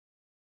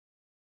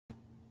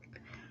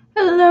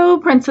Hello,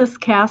 Princess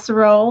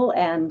Casserole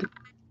and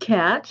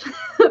cat.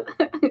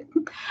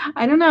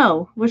 I don't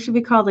know. What should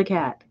we call the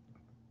cat?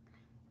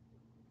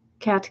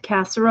 Cat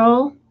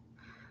casserole?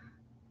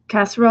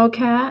 Casserole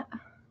cat?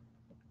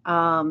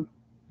 Um,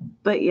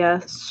 but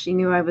yes, she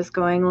knew I was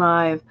going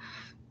live.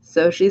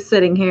 So she's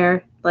sitting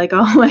here like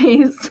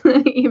always,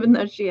 even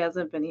though she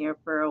hasn't been here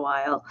for a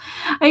while.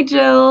 Hi,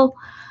 Jill.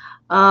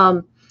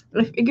 Um,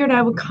 I figured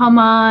I would come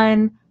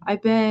on.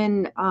 I've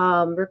been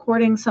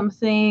recording some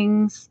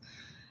things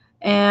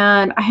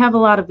and I have a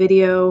lot of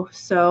video,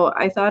 so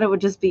I thought it would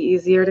just be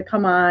easier to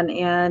come on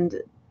and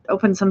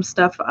open some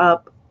stuff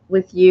up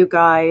with you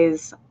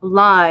guys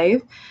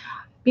live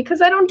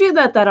because I don't do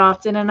that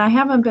often, and I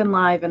haven't been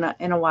live in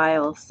a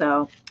while.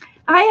 So,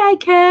 hi,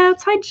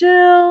 cats. Hi,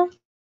 Jill.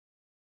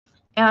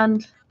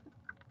 And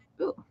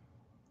ooh,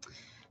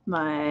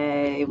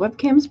 my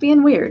webcam's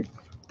being weird.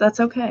 That's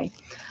okay.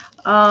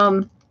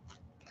 Um,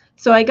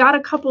 So I got a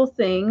couple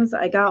things.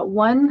 I got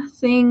one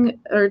thing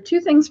or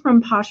two things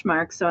from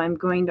Poshmark. So I'm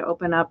going to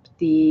open up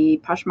the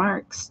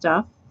Poshmark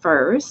stuff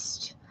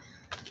first.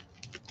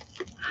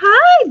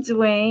 Hi,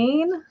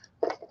 Dwayne.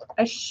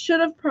 I should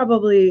have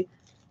probably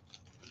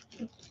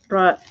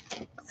brought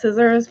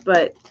scissors,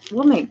 but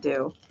we'll make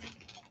do.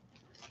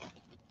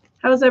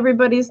 How's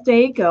everybody's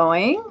day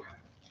going?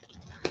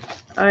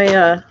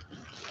 I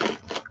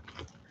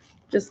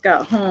just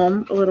got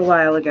home a little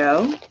while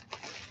ago,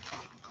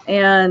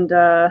 and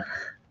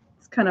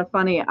it's kind of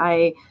funny.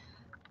 I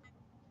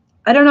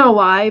don't know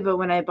why, but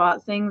when I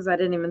bought things, I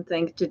didn't even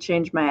think to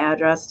change my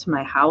address to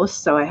my house.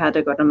 So I had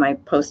to go to my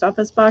post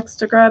office box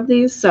to grab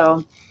these.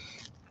 So,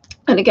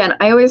 and again,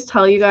 I always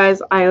tell you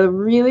guys, I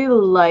really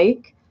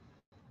like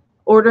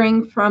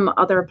ordering from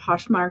other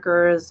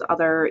Poshmarkers,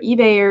 other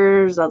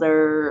eBayers,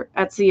 other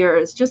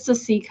Etsyers, just to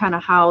see kind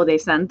of how they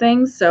send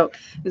things. So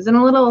it was in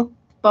a little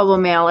bubble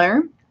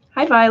mailer.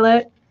 Hi,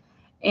 Violet.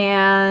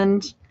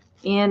 And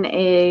in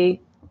a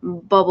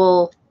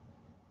bubble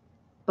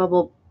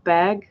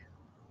bag.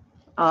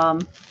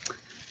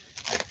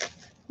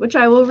 Which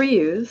I will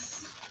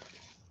reuse.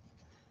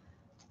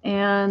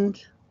 And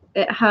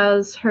it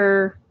has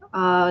her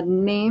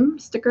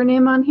sticker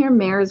name on here,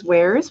 Mare's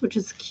Wares, which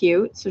is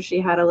cute. So she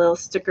had a little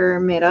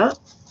sticker made up.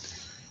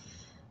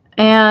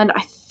 And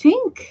I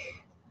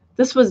think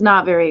this was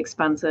not very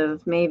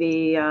expensive,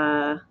 maybe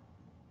 $10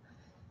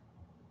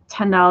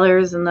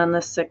 and then the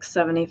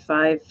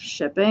 $6.75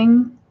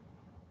 shipping.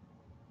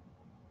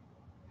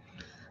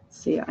 Let's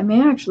see,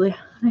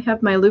 I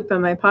have my loop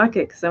in my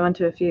pocket because I went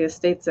to a few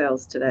estate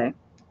sales today.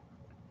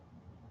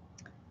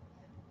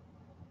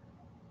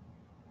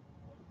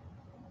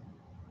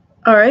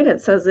 All right,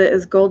 it says it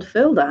is gold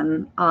filled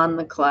on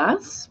the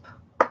clasp.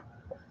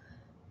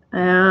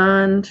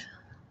 And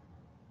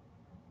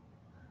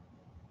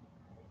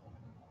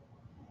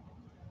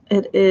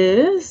it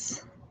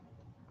is,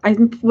 I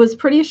was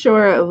pretty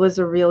sure it was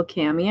a real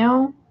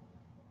cameo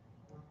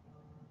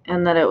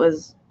and that it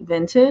was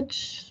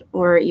vintage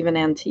or even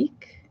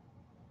antique.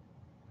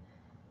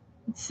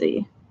 Let's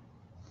see.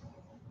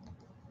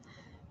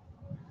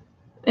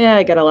 Yeah,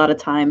 I got a lot of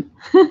time.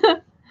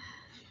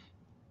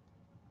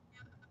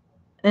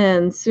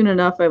 And soon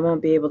enough I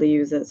won't be able to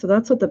use it. So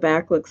that's what the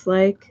back looks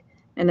like,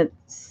 and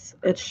it's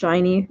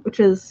shiny, which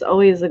is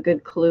always a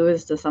good clue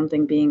as to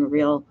something being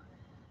real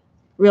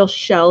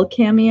shell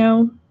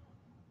cameo.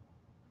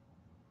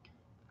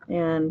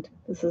 And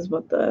this is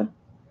what the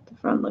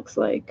front looks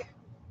like.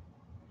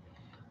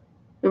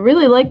 I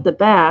really like the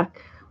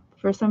back.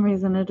 For some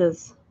reason it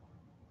is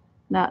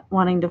not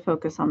wanting to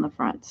focus on the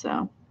front,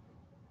 so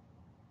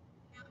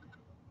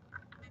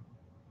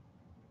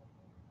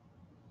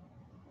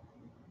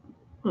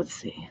let's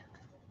see.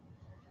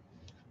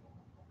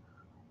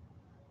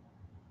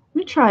 Let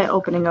me try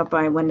opening up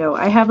my window.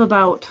 I have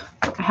about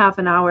a half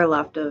an hour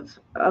left of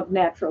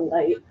natural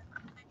light.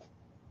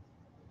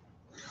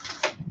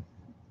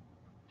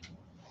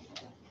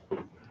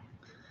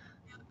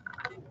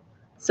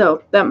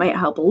 So that might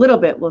help a little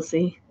bit. We'll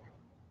see.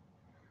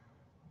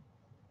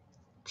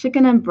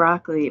 Chicken and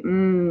broccoli.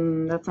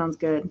 That sounds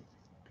good.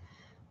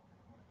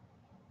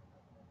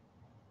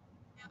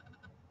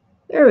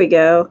 There we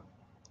go.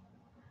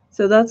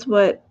 So that's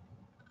what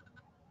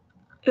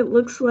it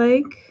looks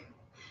like.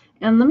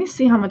 And let me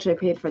see how much I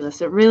paid for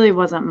this. It really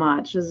wasn't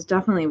much. It's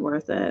definitely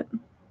worth it.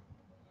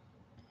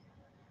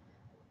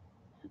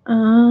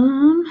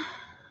 My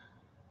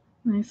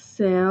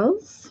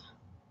sales.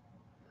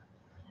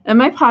 And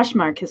my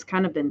Poshmark has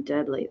kind of been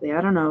dead lately.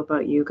 I don't know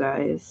about you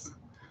guys.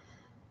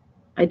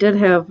 I did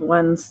have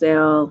one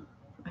sale,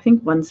 I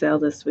think one sale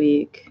this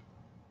week.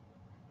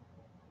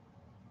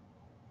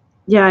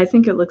 Yeah, I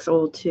think it looks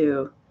old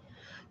too.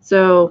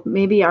 So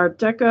maybe Art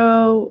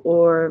Deco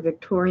or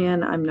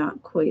Victorian, I'm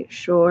not quite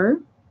sure.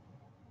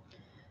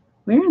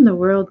 Where in the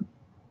world?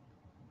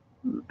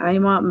 I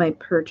want my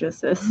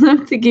purchases.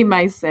 I'm thinking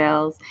my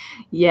sales.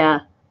 Yeah,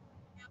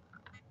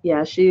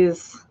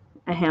 she's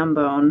a ham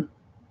bone.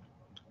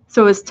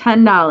 So it's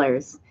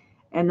 $10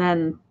 and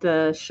then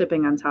the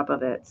shipping on top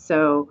of it.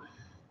 So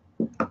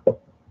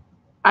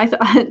I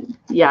thought,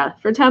 yeah,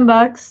 for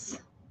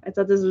 $10, I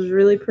thought this was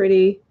really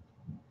pretty.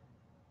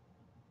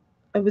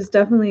 It was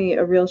definitely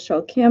a real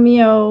shell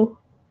cameo,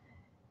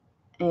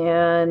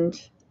 and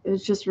it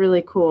was just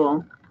really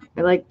cool.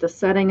 I liked the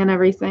setting and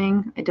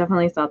everything. I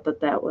definitely thought that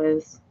that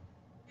was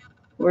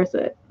worth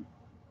it.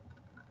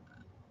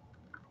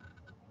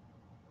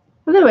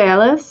 Hello,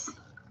 Alice.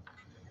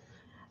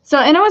 So,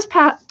 and it was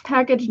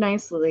packaged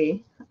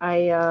nicely.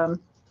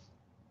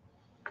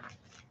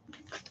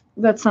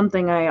 That's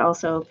something I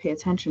also pay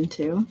attention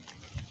to.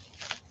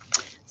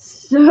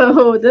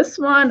 So this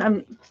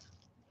one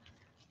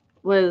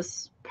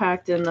was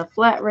packed in the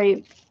flat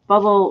rate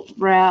bubble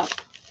wrap,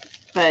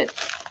 but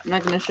I'm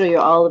not going to show you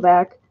all the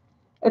back.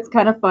 It's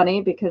kind of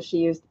funny because she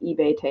used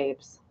eBay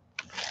tapes.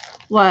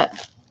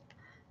 What?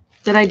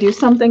 Did I do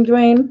something,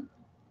 Dwayne?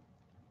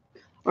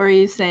 Or are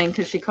you saying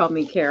because she called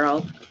me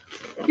Carol?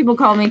 People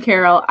call me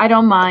Carol. I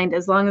don't mind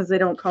as long as they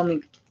don't call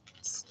me.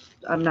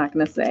 I'm not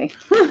going to say.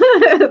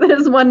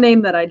 There's one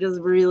name that I just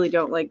really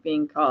don't like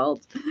being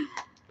called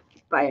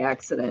by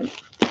accident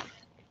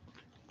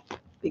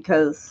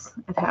because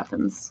it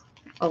happens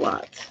a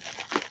lot.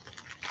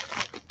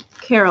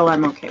 Carol,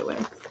 I'm okay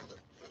with.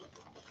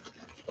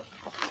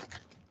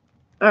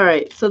 All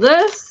right, so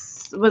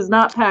this was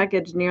not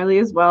packaged nearly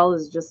as well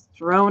as just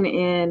thrown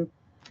in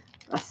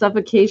a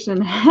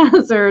suffocation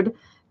hazard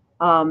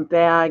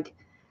bag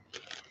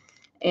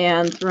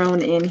and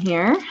thrown in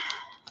here.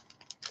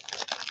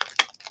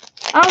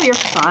 Oh, you're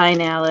fine,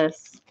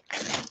 Alice.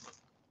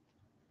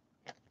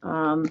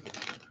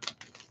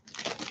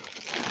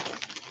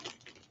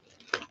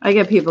 I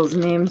get people's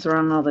names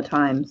wrong all the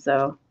time,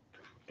 so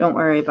don't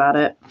worry about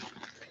it.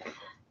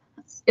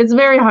 It's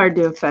very hard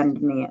to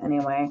offend me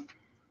anyway.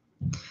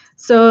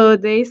 So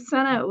they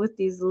sent it with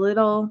these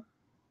little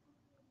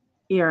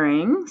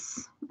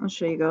earrings. I'll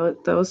show you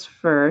those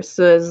first.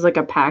 So it's like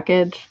a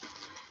package.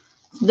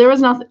 There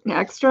was nothing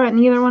extra in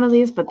either one of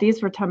these, but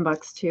these were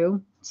 $10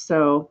 too.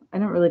 So I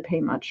didn't really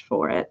pay much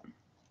for it.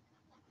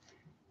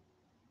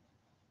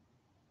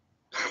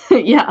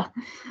 Yeah.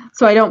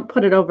 So I don't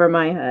put it over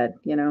my head,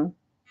 you know.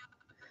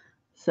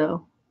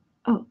 So,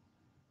 oh,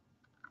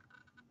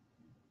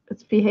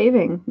 it's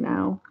behaving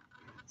now.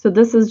 So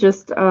this is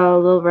just a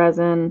little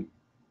resin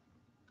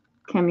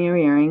cameo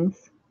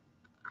earrings.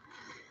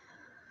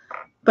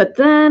 But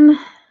then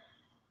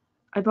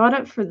I bought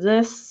it for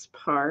this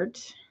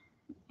part.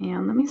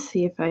 And let me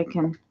see if I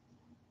can.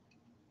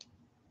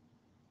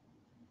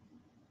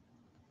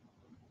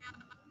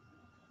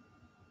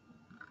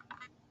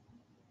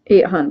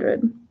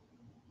 $800.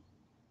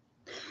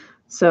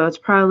 So it's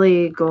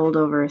probably gold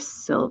over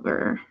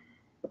silver.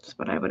 That's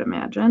what I would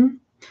imagine.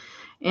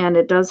 And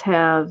it does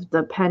have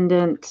the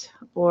pendant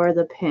or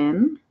the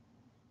pin.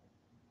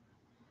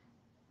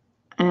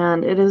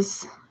 And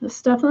it's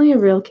definitely a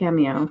real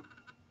cameo.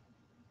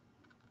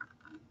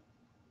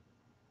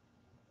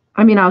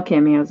 I mean, all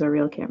cameos are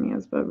real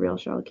cameos, but real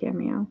shell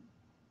cameo.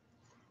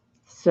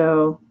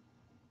 So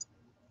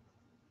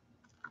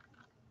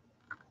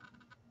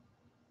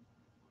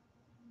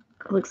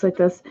it looks like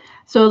this.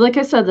 So like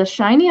I said, the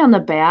shiny on the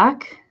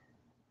back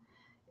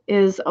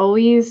is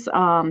always,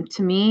 to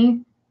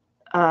me,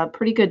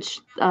 pretty good,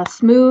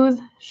 smooth,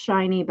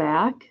 shiny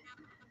back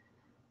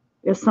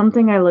is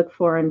something I look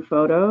for in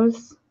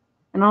photos.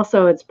 And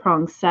also it's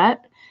prong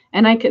set.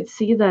 And I could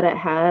see that it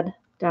had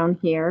down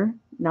here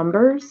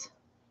numbers.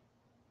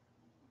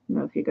 I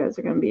don't know if you guys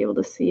are going to be able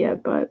to see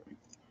it, but.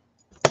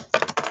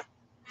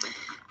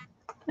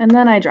 And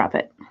then I drop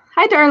it.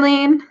 Hi,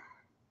 Darlene.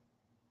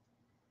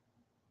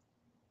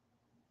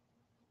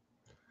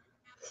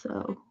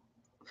 So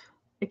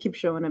I keep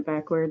showing it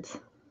backwards.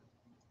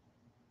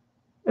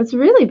 It's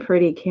really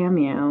pretty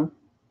cameo.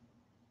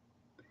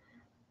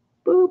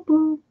 Boop,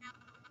 boop.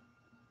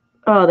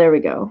 Oh, there we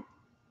go.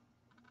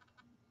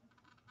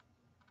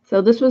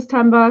 So this was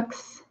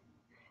 $10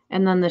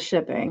 and then the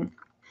shipping.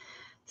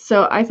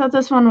 So I thought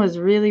this one was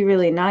really,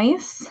 really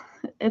nice.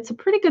 It's a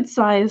pretty good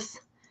size.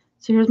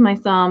 So here's my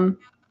thumb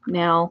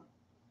nail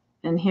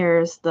and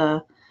here's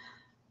the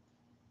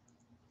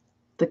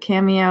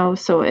cameo.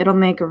 So it'll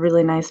make a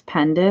really nice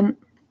pendant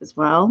as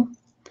well.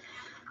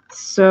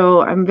 So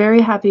I'm very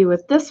happy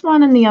with this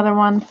one and the other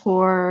one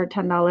for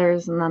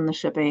 $10 and then the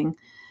shipping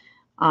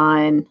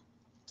on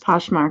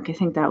Poshmark. I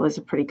think that was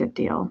a pretty good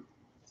deal.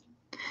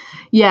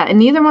 Yeah, and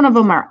neither one of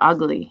them are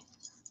ugly.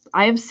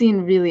 I have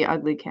seen really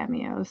ugly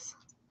cameos.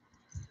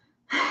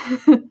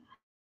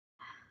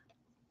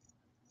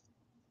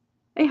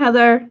 Hey,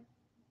 Heather.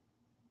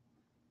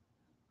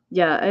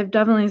 Yeah, I've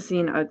definitely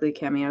seen ugly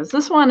cameos.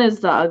 This one is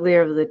the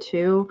uglier of the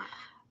two,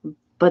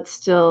 but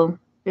still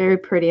very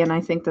pretty, and I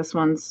think this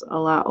one's a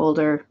lot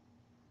older,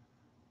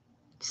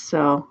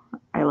 so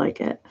I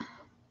like it.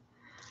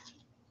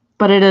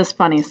 But it is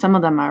funny. Some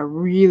of them are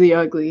really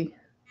ugly.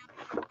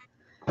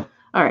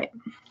 All right.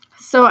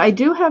 So I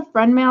do have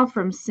friend mail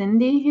from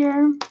Cindy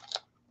here.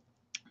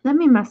 Let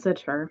me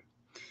message her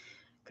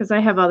because I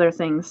have other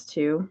things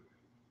too.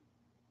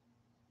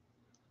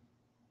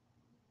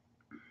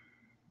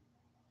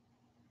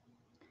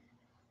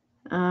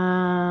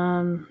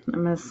 I'm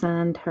going to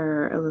send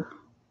her a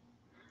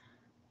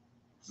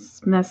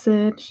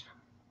message.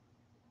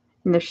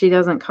 And if she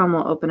doesn't come,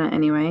 we'll open it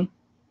anyway.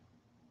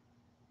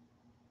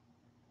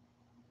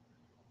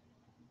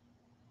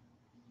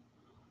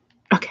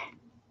 Okay.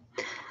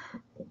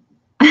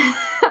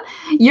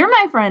 You're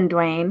my friend,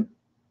 Dwayne.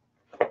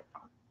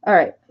 All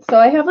right. So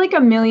I have like a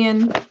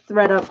million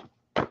ThredUp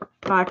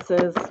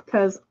boxes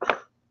because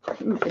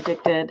I'm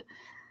addicted.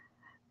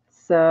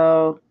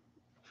 So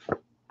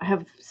I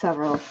have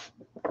several.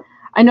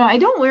 I know I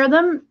don't wear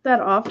them that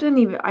often.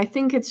 Even I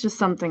think it's just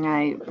something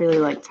I really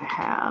like to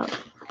have.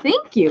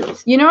 Thank you.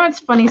 You know,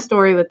 it's a funny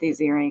story with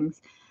these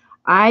earrings.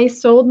 I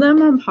sold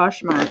them on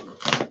Poshmark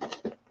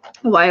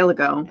a while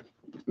ago.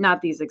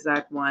 Not these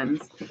exact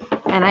ones.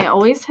 And I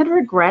always had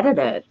regretted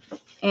it.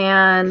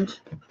 And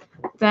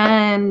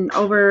then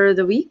over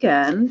the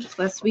weekend,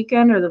 last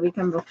weekend or the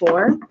weekend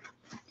before,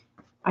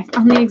 I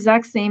found the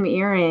exact same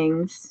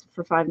earrings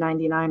for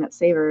 $5.99 at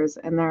Savers,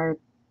 and they're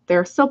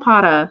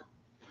Silpata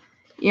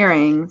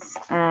earrings.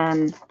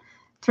 And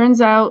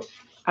turns out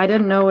I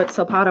didn't know what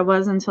Silpata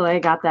was until I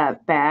got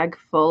that bag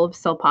full of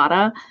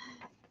Silpata,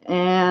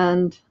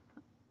 and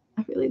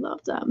I really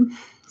love them.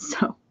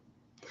 So,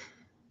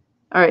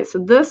 all right, so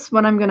this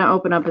one I'm going to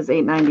open up is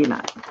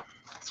 $8.99.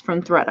 It's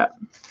from ThredUp.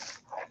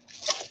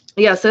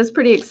 Yeah, so I was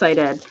pretty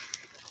excited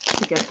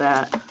to get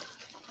that.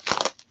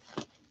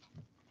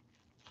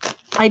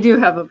 I do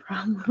have a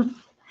problem.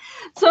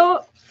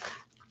 So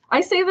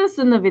I say this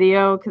in the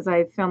video because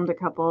I filmed a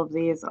couple of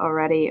these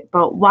already,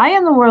 but why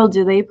in the world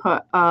do they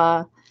put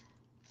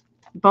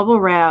bubble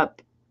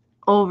wrap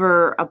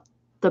over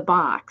the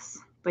box?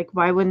 Like,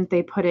 why wouldn't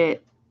they put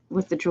it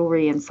with the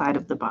jewelry inside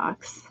of the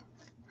box?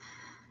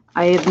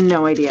 I have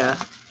no idea.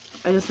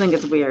 I just think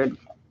it's weird.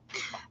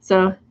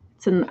 So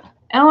it's an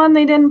and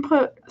they didn't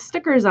put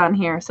stickers on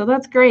here, so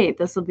that's great.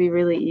 This will be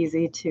really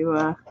easy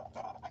to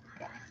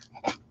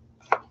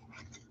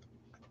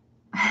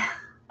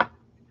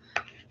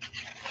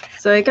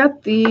So I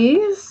got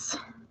these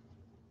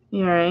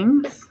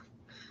earrings,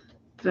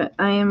 but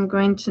I am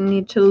going to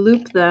need to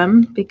loop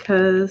them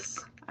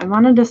because I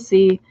wanted to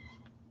see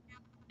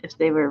if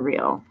they were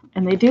real.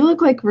 And they do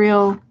look like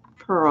real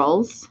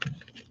pearls.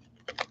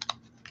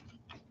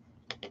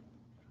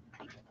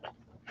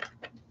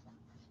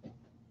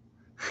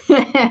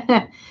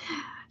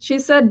 She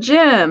said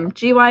Jim,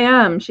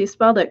 G-Y-M. She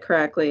spelled it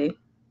correctly.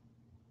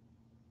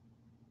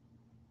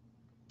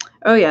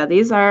 Oh yeah,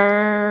 these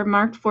are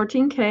marked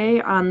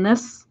 14K on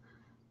this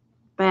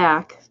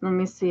back. Let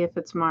me see if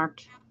it's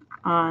marked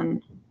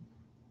on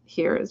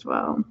here as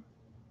well.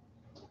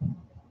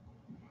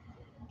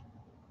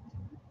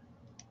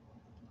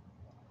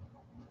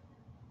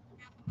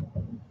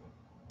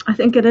 I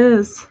think it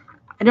is.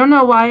 I don't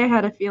know why I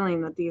had a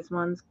feeling that these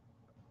ones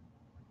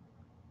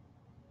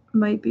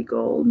might be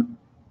gold.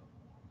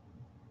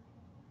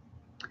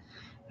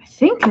 I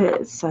think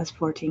it says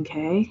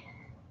 14K.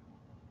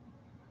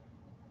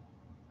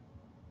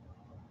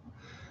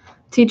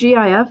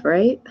 TGIF,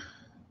 right?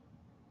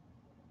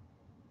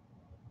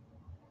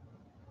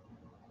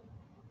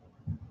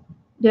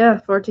 Yeah,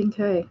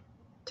 14K.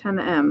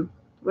 10M.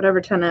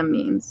 Whatever 10M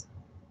means.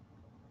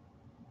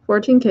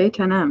 14K,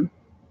 10M.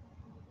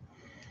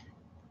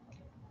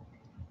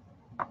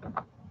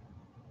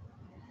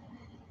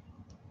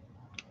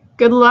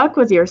 Good luck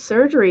with your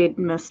surgery,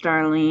 Miss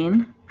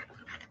Darlene.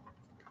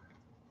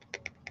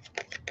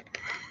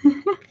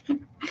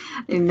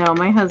 No,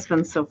 my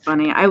husband's so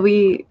funny.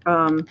 We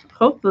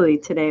hopefully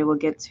today we'll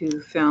get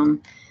to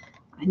film.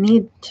 I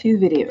need 2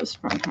 videos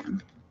from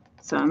him,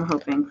 so I'm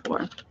hoping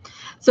for.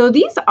 So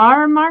these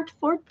are marked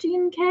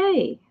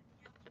 14K,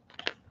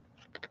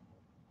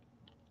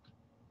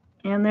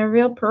 and they're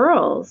real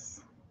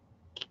pearls.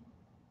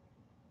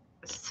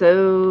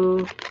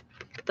 So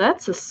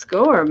that's a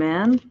score,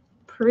 man.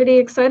 Pretty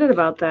excited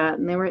about that,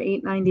 and they were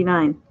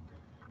 $8.99.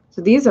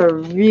 So these are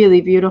really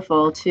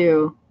beautiful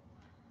too.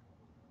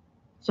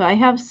 So I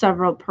have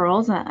several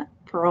pearl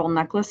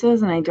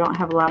necklaces, and I don't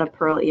have a lot of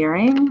pearl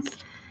earrings.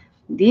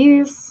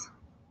 These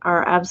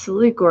are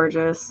absolutely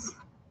gorgeous.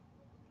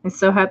 I'm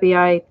so happy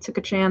I took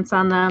a chance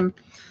on them.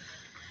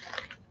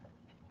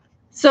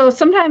 So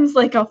sometimes,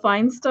 like, I'll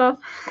find stuff.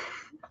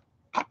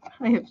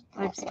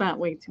 I've spent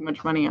way too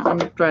much money on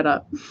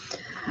ThredUp,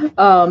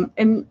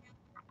 and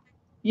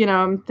you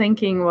know, I'm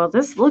thinking, well,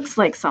 this looks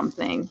like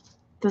something.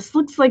 This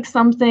looks like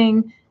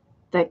something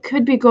that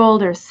could be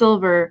gold or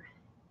silver,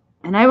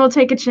 and I will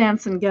take a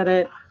chance and get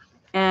it.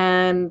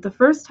 And the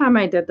first time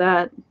I did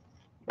that,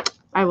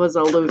 I was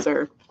a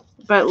loser.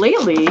 But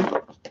lately,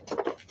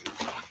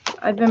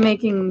 I've been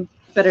making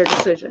better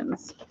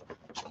decisions.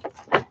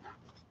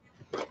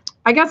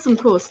 I got some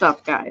cool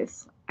stuff,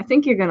 guys. I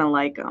think you're going to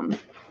like them.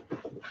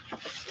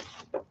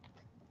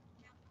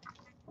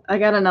 I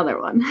got another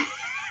one.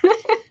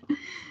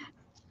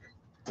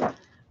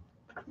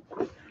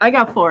 I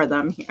got 4 of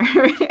them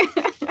here.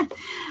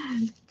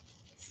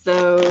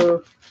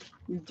 So,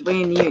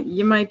 Dwayne,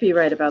 you might be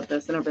right about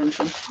this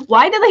intervention.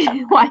 Why do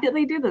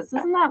they do this?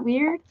 Isn't that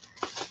weird?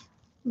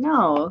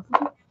 No.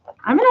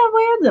 I'm gonna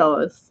wear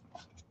those.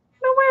 I'm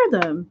gonna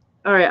wear them.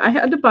 All right, I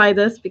had to buy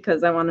this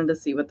because I wanted to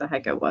see what the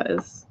heck it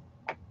was.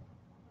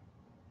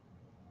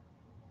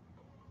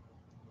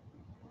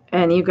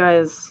 And you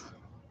guys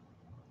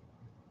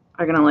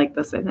are gonna like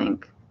this, I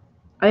think.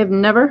 I have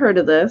never heard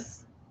of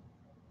this.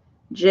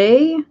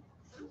 J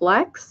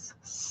Flex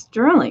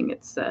Sterling,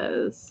 it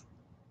says.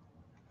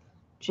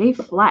 J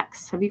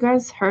Flex. Have you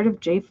guys heard of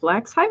J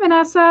Flex? Hi,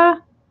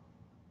 Vanessa.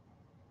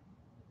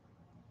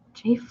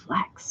 J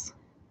Flex.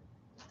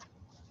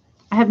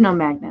 I have no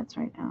magnets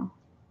right now.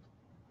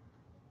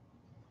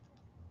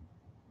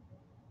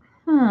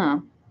 Huh.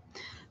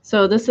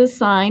 So this is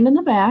signed in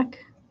the back.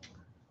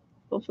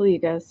 Hopefully you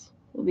guys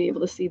will be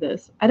able to see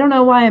this. I don't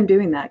know why I'm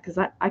doing that because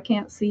I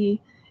can't see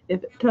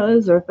if it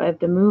does or if I have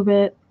to move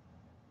it.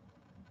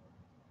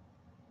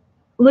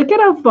 Look at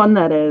how fun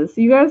that is.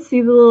 You guys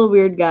see the little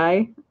weird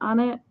guy on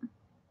it?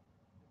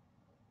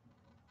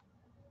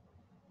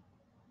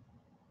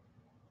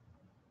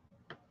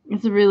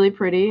 It's really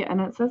pretty,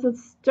 and it says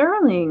it's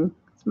sterling.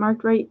 It's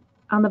marked right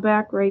on the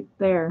back right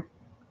there.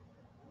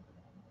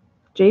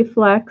 J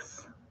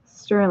Flex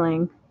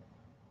Sterling.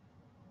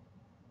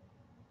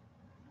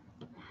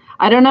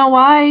 I don't know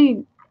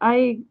why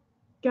I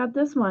got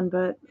this one,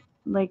 but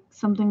like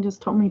something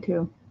just told me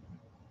to.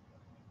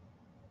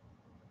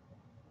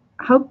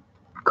 How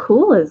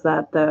cool is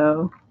that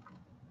though?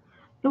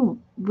 A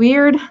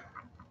weird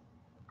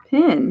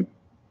pin.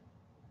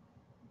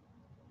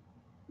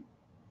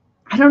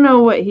 I don't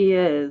know what he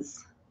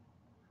is.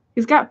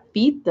 He's got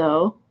feet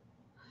though.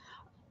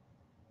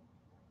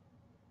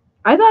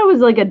 I thought it was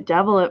like a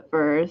devil at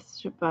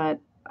first, but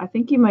I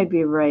think you might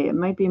be right. It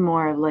might be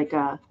more of like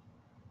a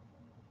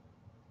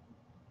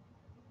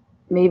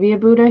maybe a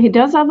Buddha. He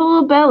does have a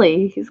little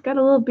belly. He's got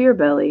a little beer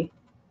belly.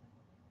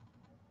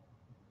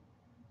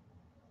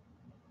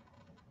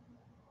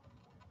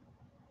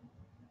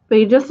 But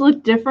he just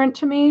looked different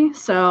to me,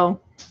 so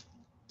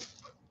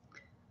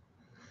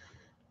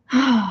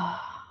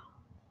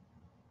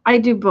I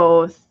do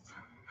both.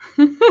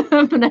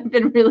 But I've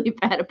been really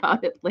bad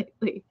about it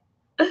lately.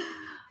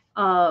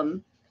 I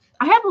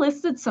have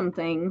listed some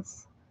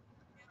things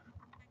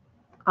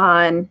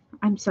on,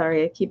 I'm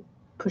sorry, I keep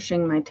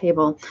pushing my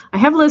table. I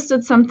have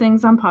listed some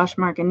things on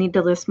Poshmark. I need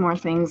to list more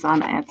things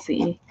on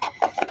Etsy.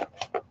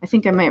 I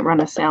think I might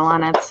run a sale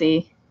on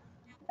Etsy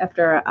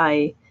after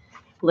I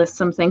list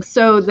some things.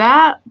 So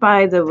that,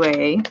 by the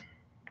way,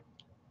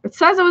 it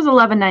says it was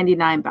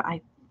 $11.99, but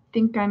I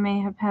think I may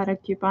have had a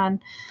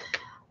coupon.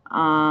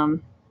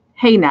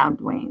 Hey now,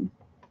 Dwayne.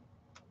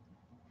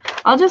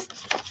 I'll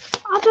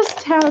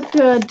just have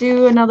to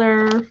do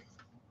another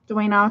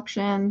Dwayne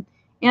auction,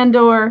 and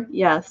or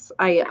yes,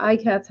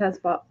 iCats has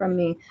bought from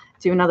me,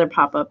 do another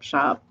pop-up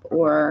shop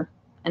or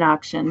an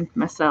auction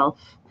myself.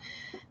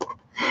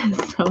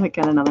 So I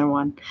got another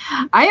one.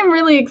 I am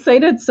really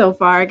excited so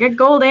far. I get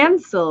gold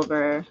and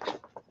silver.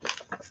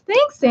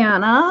 Thanks,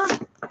 Anna.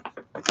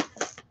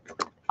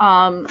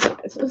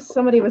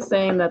 Somebody was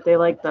saying that they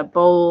like the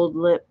bold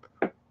lip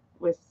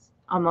with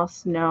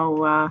almost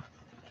no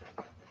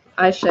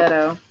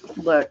eyeshadow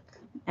look,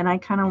 and I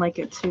kind of like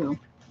it too.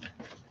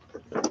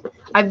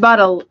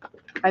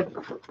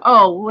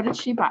 Oh, what did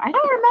she buy? I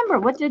don't remember.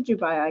 What did you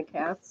buy,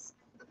 iCats?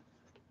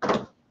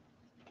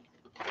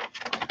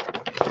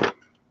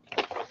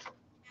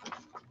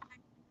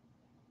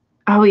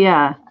 Oh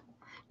yeah.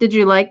 Did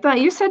you like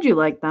that? You said you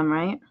liked them,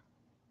 right?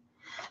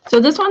 So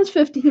this one's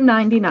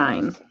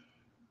 $15.99.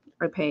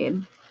 I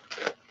paid.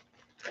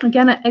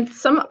 Again,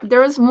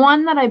 there was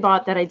one that I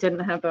bought that I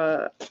didn't have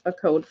a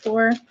code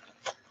for,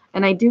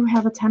 and I do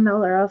have a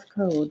 $10 off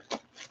code.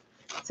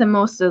 It's in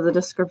most of the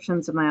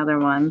descriptions of my other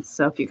ones,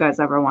 so if you guys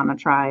ever want to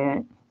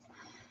try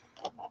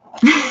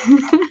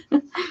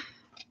it.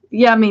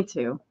 Yeah, me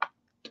too.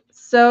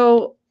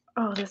 So,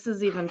 oh, this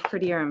is even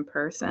prettier in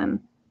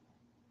person.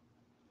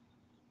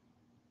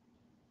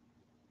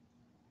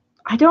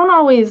 I don't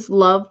always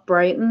love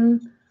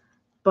Brighton,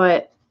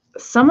 but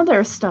some of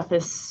their stuff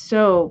is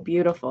so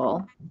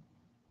beautiful.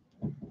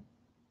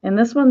 And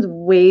this one's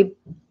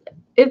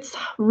it's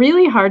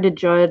really hard to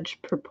judge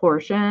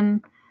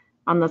proportion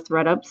on the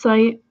ThredUp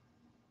site.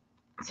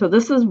 So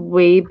this is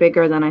way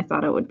bigger than I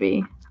thought it would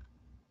be.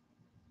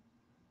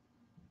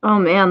 Oh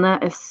man,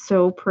 that is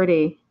so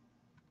pretty.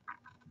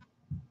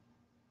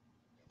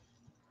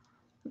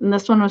 And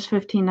this one was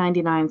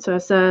 $15.99. So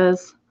it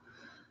says,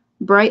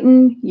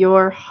 brighten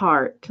your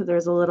heart.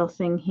 There's a little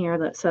thing here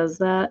that says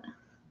that.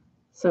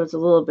 So it's a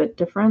little bit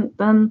different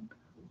than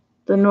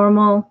the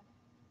normal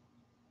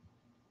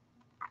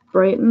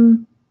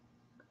Brighton.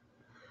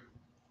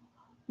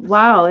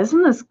 Wow,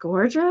 isn't this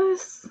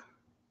gorgeous?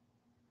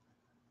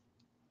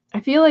 I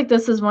feel like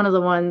this is one of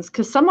the ones,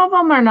 because some of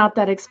them are not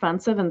that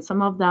expensive and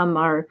some of them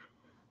are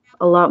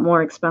a lot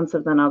more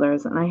expensive than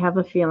others. And I have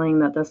a feeling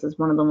that this is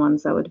one of the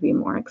ones that would be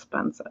more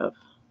expensive.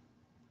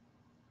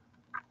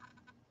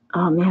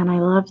 Oh man, I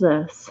love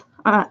this.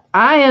 I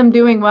am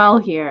doing well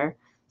here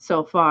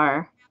so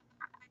far.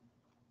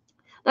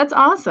 That's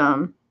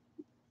awesome.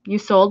 You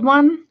sold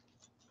one?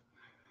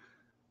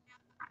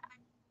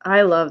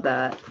 I love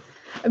that.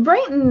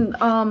 Brighton,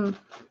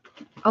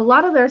 a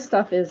lot of their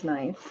stuff is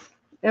nice.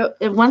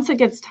 Once it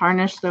gets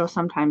tarnished, though,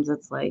 sometimes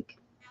it's like,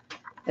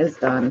 it's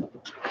done.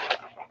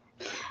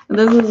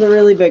 This is a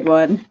really big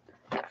one.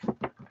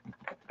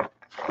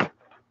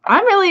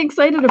 I'm really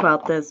excited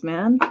about this,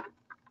 man.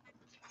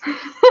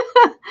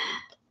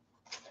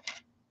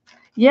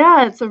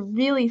 Yeah, it's a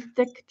really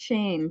thick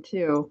chain,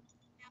 too.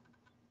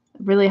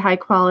 Really high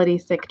quality,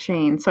 thick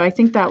chain. So I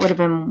think that would have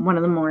been one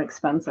of the more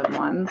expensive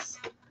ones.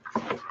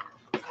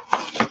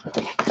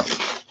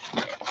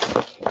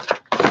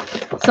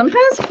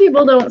 Sometimes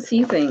people don't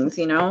see things,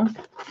 you know?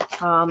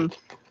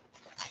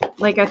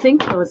 Like I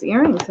think those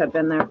earrings have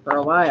been there for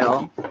a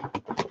while.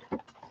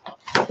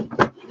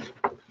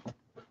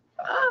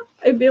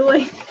 I feel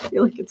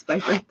like it's my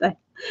birthday.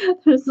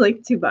 There's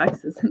like 2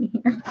 boxes in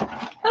here.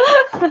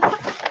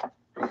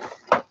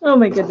 Oh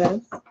my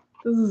goodness.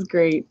 This is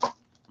great.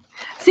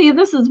 See,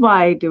 this is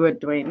why I do it,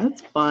 Dwayne.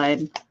 It's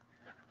fun.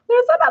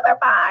 There's another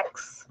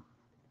box.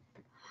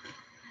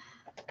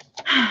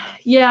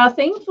 Yeah,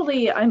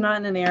 thankfully I'm not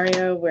in an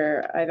area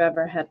where I've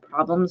ever had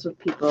problems with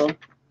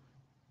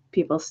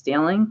people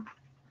stealing.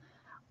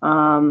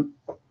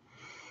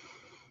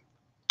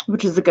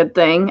 Which is a good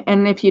thing.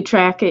 And if you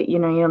track it, you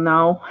know, you'll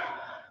know.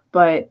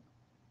 But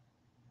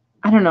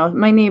I don't know.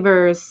 My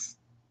neighbors,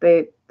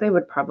 they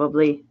would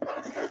probably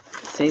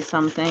say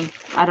something.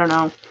 I don't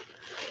know.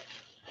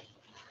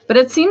 But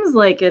it seems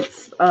like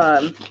it's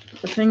the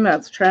thing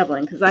that's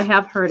traveling, because I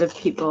have heard of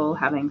people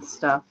having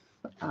stuff.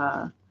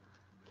 I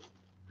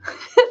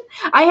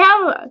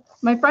have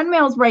my friend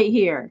mail's right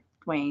here,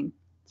 Dwayne.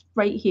 It's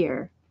right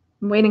here.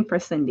 I'm waiting for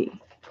Cindy.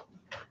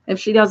 If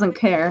she doesn't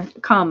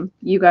come,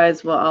 you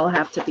guys will all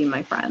have to be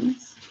my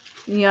friends.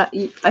 Yeah,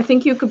 I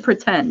think you could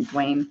pretend,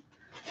 Dwayne.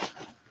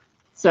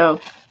 So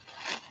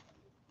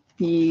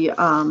the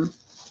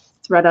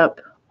ThredUp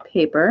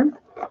paper.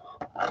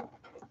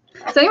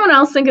 Does anyone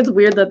else think it's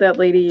weird that that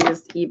lady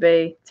used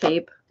eBay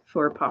tape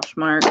for a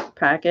Poshmark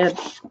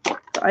package?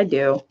 I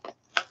do.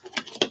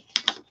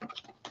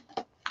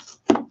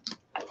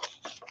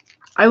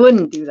 I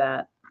wouldn't do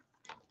that.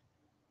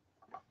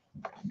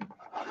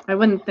 I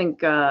wouldn't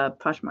think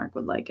Poshmark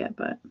would like it,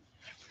 but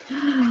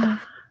I'm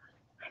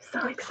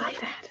so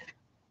excited.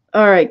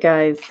 All right,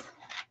 guys.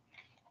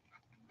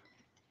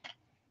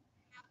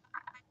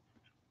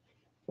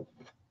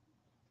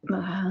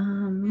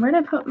 Where'd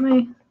I put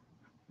my...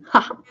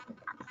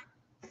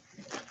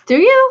 Do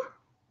you?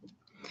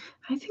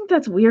 I think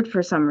that's weird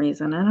for some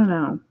reason. I don't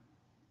know.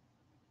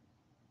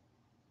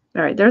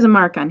 All right, there's a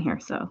mark on here,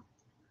 so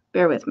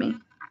bear with me.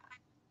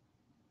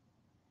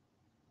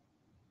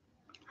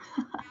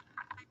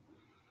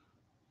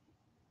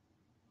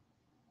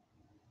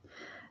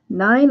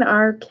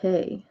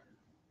 $9RK.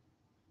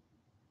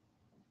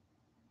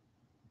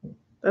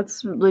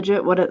 That's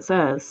legit what it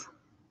says.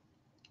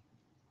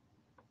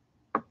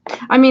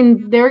 I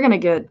mean, they're going to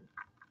get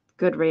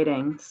good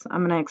ratings.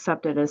 I'm going to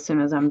accept it as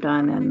soon as I'm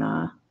done and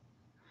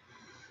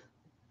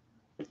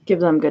give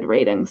them good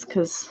ratings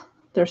because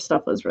their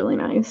stuff was really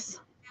nice.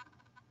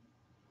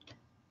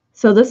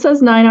 So this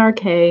says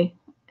 9RK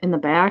in the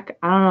back.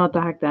 I don't know what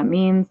the heck that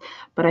means,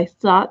 but I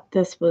thought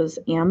this was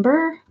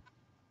amber.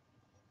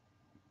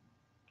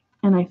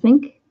 And I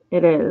think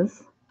it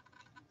is.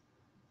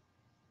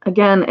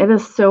 Again, it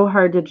is so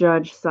hard to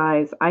judge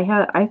size.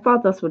 I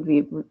thought this would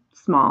be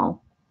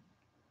small.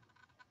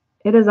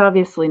 It is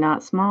obviously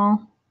not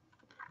small.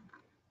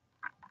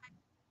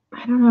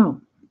 I don't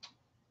know.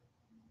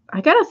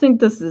 I gotta think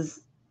this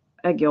is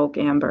egg yolk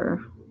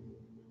amber.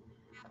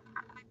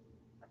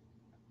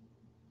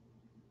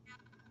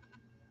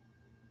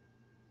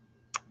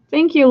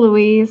 Thank you,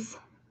 Louise.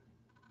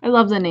 I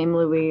love the name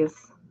Louise.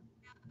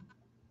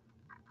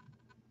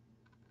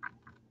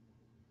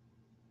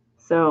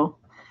 So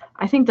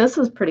I think this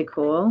is pretty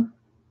cool.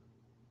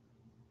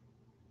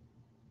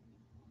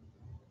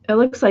 It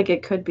looks like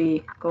it could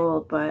be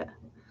gold, but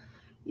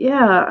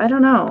yeah, I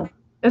don't know.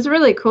 It's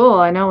really cool.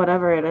 I know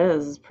whatever it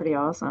is pretty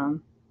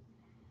awesome.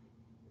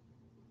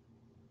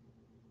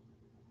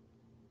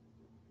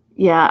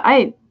 Yeah,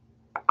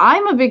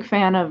 I'm a big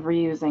fan of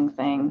reusing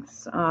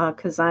things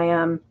because I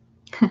am,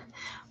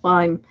 well,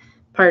 I'm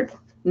part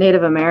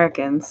Native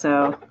American,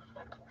 so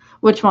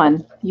which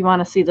one? You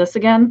want to see this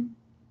again?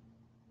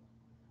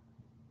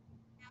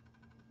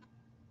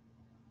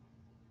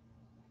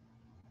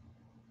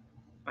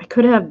 I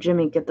could have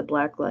Jimmy get the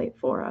black light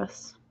for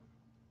us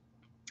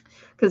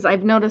because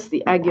I've noticed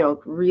the egg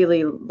yolk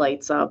really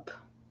lights up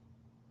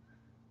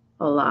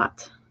a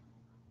lot.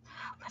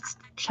 Let's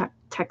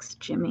text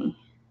Jimmy.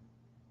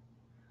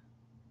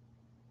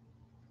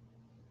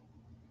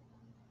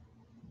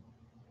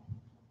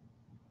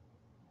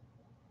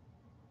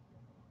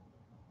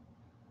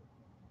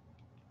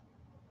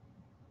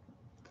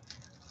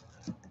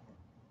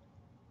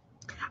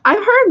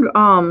 I've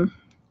heard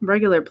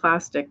regular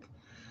plastic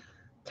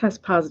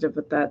test positive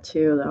with that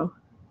too, though.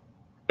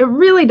 It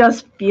really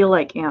does feel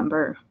like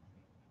amber.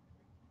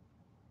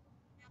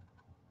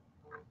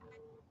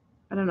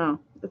 I don't know.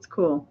 It's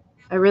cool.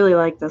 I really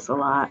like this a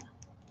lot.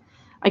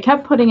 I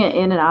kept putting it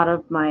in and out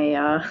of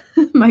my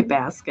my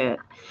basket.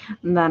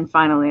 And then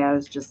finally I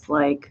was just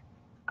like,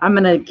 I'm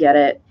going to get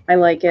it. I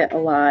like it a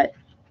lot.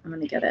 I'm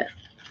going to get it.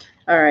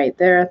 All right,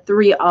 there are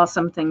 3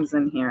 awesome things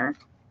in here.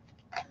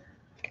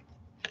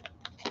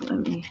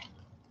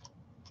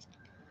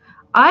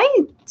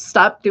 I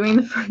stopped doing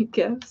the free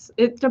gifts.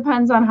 It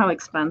depends on how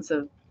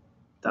expensive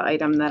the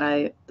item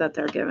that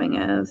they're giving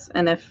is,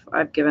 and if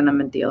I've given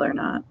them a deal or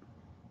not.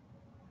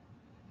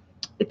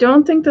 I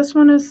don't think this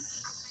one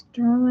is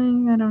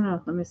sterling. I don't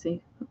know. Let me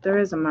see. There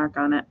is a mark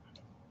on it.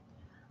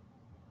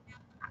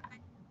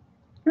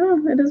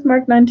 Oh, it is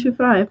marked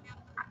 925.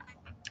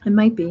 It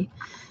might be.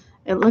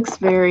 It looks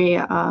very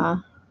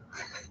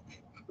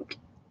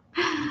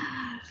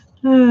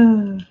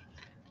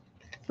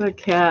the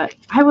cat.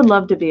 I would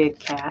love to be a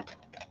cat.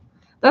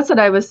 That's what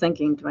I was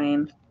thinking,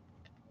 Dwayne.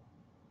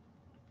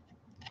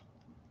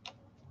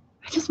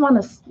 I just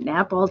want to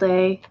snap all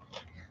day.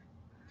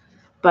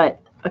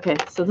 But, okay,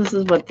 so this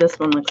is what this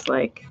one looks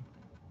like.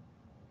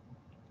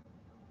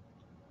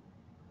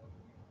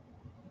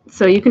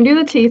 So you can do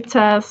the teeth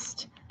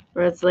test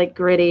where it's like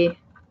gritty.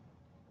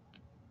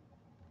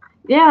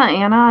 Yeah,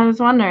 Anna, I was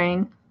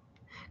wondering.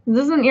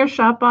 Isn't your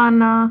shop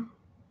on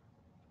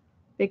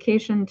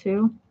vacation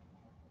too?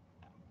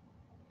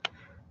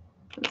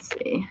 Let's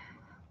see.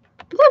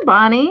 Is it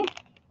Bonnie?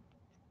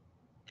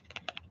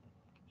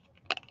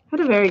 I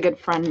had a very good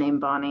friend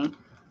named Bonnie.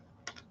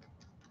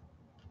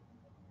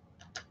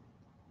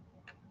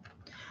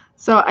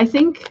 So I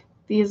think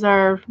these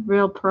are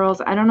real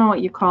pearls. I don't know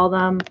what you call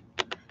them.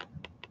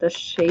 The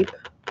shape.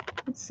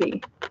 Let's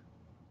see.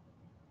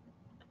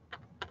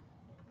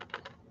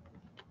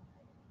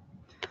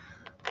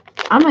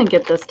 I'm going to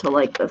get this to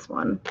like this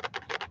one.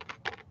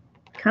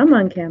 Come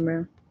on,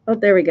 camera. Oh,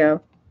 there we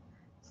go.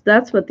 So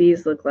that's what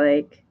these look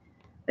like.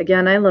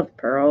 Again, I love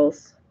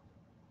pearls.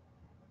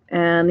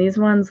 And these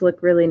ones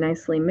look really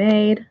nicely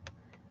made.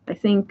 I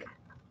think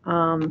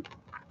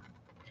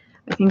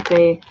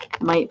they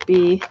might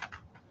be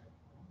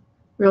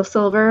real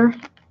silver.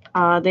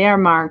 They are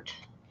marked,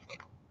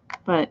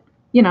 but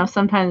you know,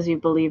 sometimes you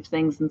believe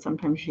things and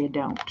sometimes you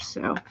don't.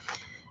 So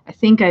I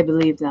think I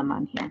believe them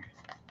on here.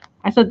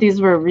 I thought these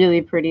were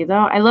really pretty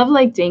though. I love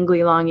like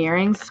dangly long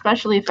earrings,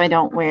 especially if I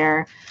don't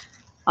wear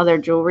other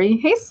jewelry.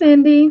 Hey,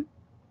 Cindy.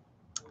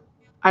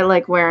 I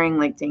like wearing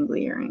like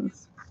dangly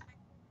earrings.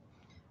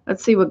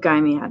 Let's see what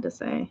Gaimi had to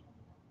say.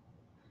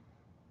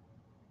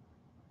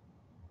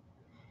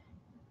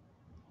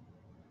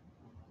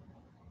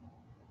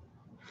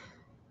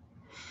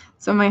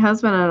 So my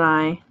husband and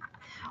I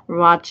were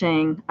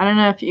watching, I don't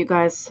know if you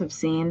guys have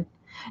seen.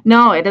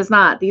 No, it is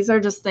not. These are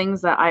just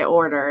things that I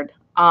ordered.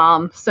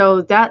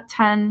 So that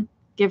 10,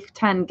 give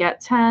 10, get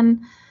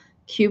 10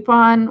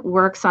 coupon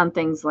works on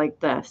things like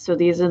this. So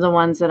these are the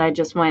ones that I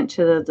just went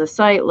to the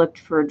site, looked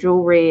for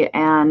jewelry,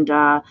 and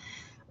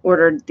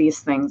ordered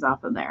these things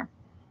off of there.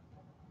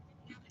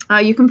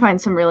 You can find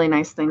some really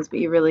nice things, but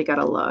you really got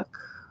to look.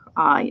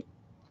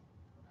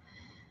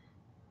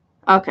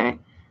 Okay.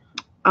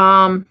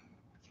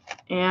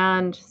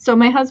 And so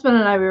my husband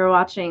and I, we were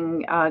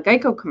watching a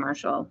Geico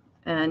commercial,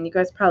 and you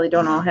guys probably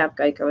don't all have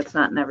Geico. It's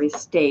not in every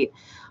state,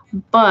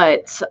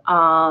 but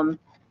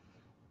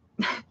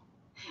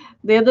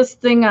they had this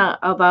thing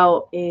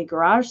about a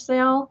garage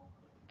sale,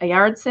 a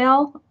yard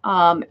sale,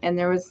 and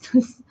there was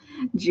this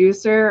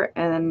juicer,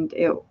 and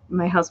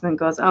my husband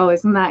goes, "Oh,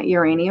 isn't that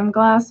uranium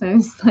glass?" And I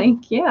was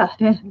like, "Yeah,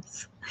 it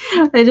is."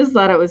 I just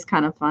thought it was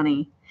kind of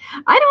funny.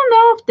 I don't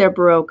know if they're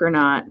broke or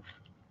not.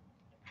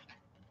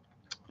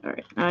 All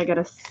right, now I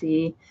gotta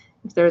see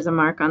if there's a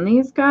mark on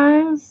these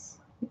guys.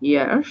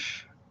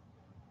 Yes.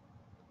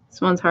 This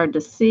one's hard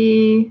to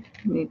see.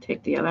 Let me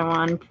take the other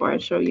one before I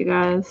show you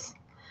guys.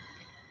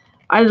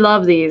 I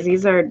love these.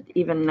 These are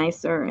even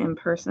nicer in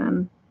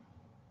person.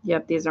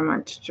 Yep, these are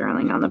marked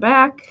sterling on the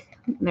back.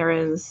 There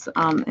is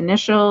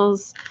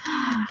initials.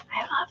 I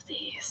love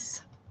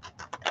these.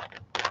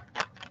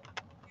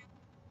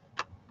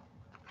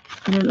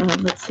 I don't know.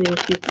 Let's see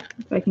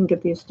if I can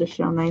get these to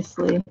show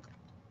nicely.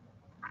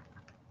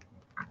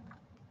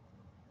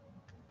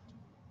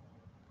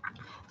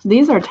 So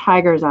these are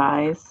tiger's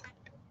eyes.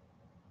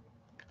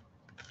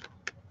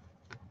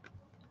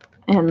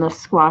 And the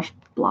squash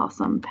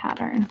blossom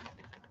pattern.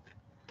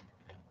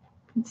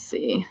 Let's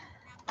see.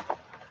 I'm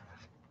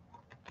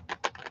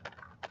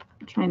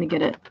trying to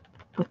get it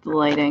with the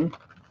lighting.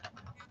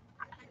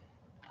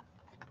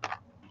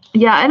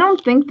 Yeah, I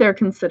don't think they're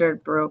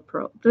considered Baroque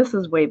pearl. This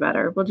is way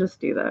better. We'll just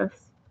do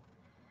this.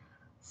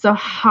 So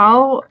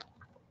how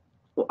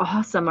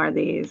awesome are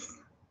these?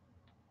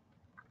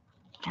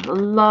 I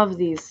love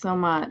these so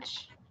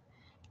much.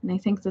 And I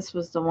think this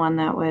was the one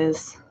that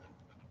was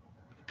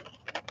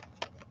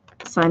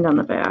signed on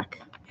the back.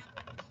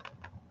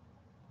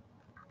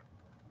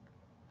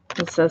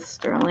 It says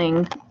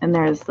sterling, and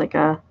there's like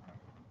a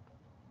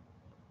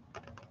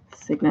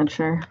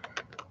signature.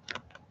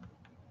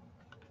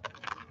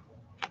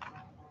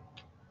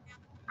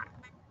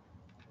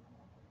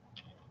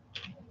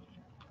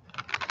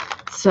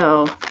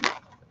 So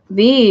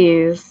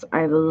these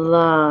I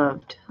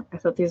loved. I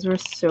thought these were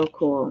so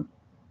cool.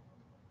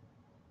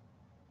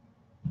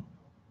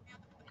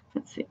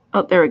 Let's see.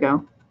 Oh, there we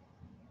go.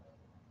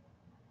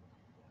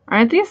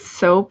 Aren't these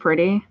so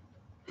pretty?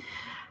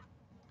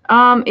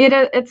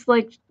 It's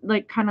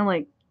like kind of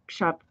like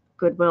Shop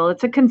Goodwill.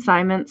 It's a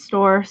consignment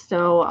store,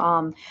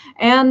 so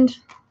and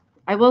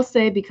I will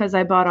say, because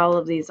I bought all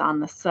of these on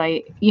the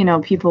site, you know,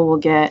 people will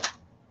get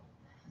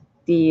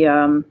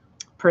the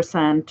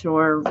percent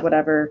or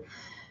whatever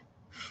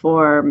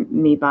for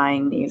me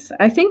buying these.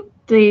 I think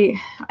I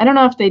don't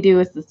know if they do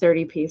with the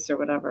 30 piece or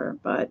whatever,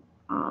 but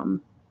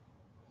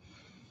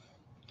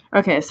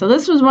okay, so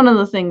this was one of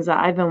the things that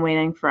I've been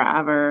waiting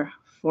forever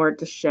for it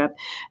to ship.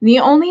 The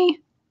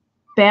only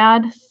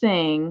bad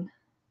thing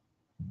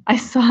I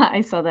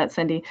saw that,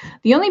 Cindy.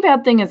 The only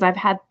bad thing is I've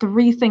had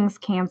 3 things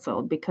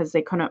canceled because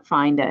they couldn't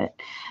find it.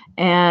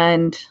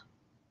 And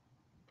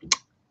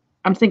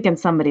I'm thinking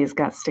somebody's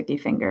got sticky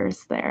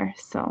fingers there.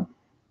 So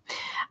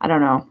I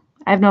don't know.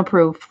 I have no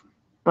proof,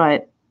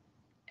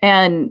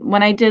 and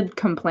when I did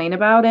complain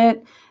about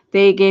it,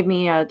 they gave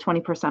me a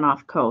 20%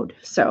 off code.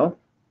 So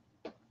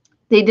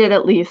they did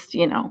at least,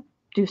 you know,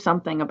 do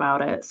something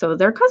about it. So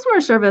their customer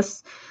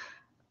service,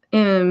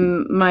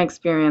 in my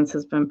experience,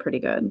 has been pretty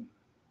good.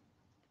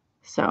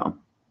 So,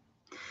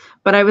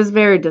 but I was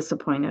very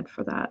disappointed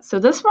for that. So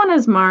this one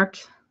is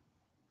marked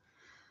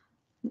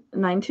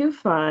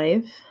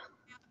 925.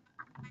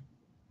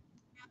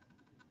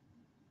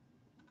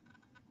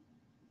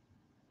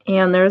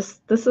 And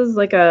this is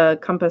like a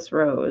compass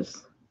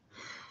rose.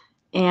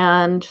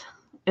 And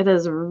it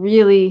is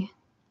really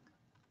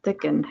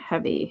thick and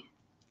heavy.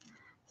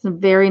 It's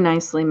very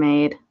nicely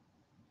made.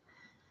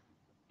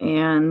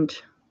 And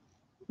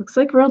looks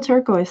like real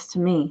turquoise to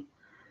me.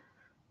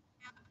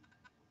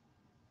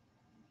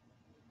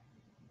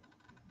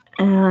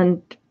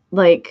 And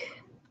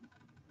like,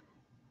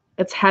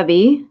 it's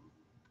heavy.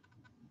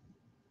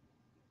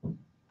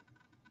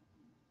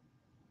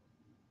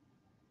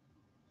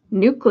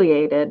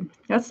 Nucleated.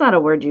 That's not a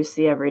word you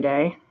see every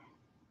day.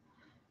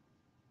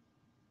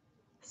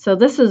 So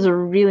this is a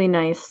really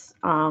nice,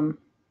 you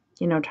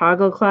know,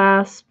 toggle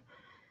clasp.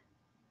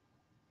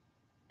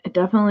 It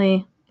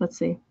definitely, let's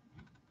see,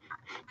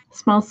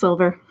 smells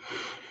silver.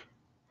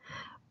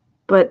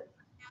 But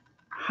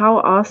how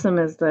awesome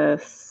is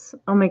this?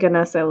 Oh my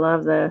goodness, I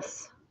love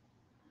this.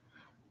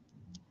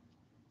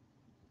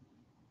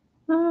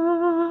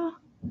 Where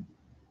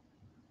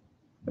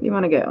do you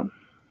want to go?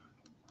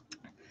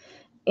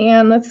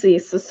 And let's see.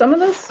 So some of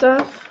this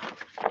stuff,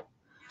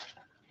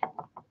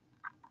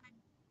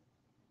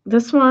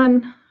 this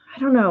one, I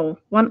don't know.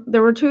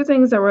 There were 2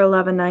 things that were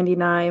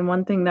 $11.99.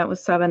 One thing that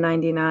was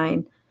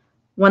 $7.99.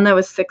 One that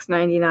was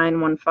 $6.99.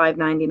 One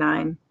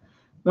 $5.99.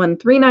 One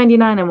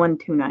 $3.99 and one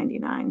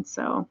 $2.99.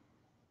 So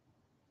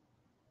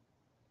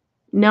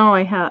no,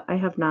 I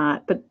have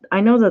not, but I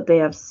know that they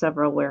have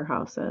several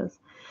warehouses.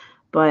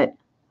 But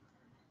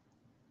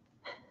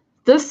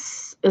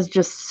this is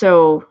just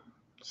so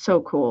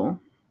cool.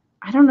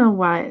 I don't know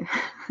why.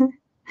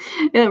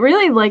 It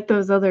really like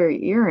those other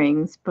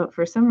earrings, but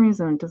for some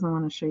reason it doesn't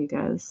want to show you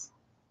guys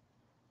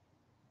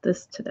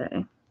this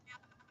today.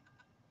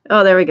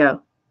 Oh, there we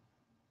go.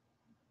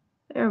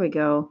 There we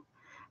go.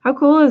 How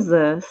cool is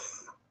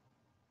this?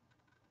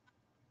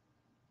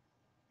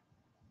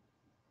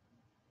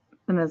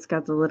 And it's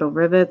got the little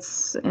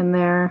rivets in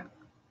there.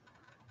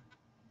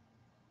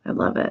 I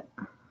love it.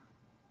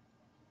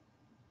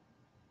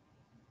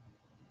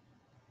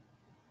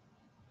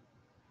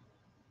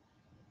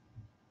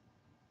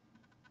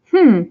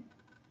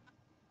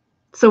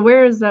 So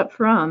where is that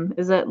from?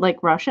 Is it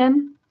like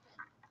Russian?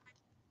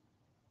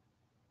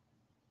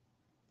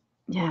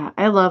 Yeah,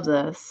 I love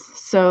this.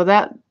 So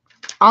that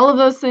all of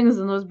those things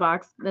in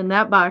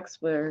that box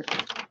were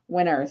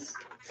winners.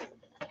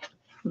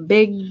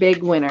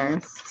 Big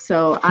winners.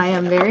 So I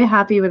am very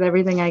happy with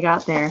everything I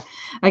got there.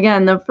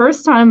 Again, the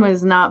first time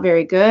was not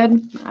very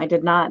good. I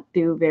did not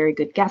do very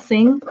good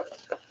guessing.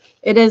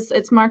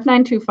 It's marked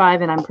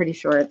 925 and I'm pretty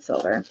sure it's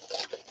silver.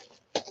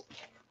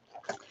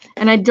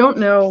 And I don't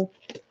know.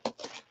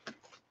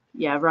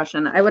 Yeah,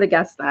 Russian. I would have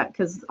guessed that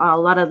because a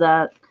lot of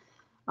that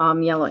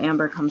yellow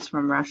amber comes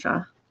from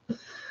Russia.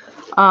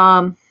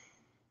 I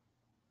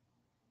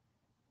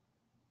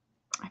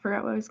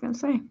forgot what I was going to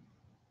say.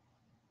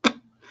 I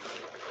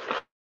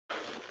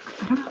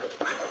don't know.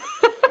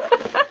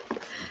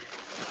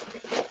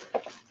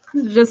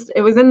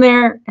 It was in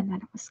there and then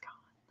it was gone.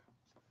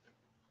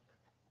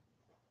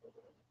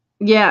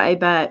 Yeah, I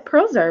bet.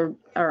 Pearls are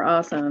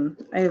awesome.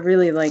 I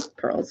really like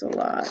pearls a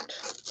lot.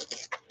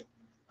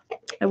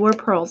 I wore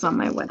pearls on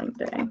my wedding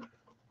day,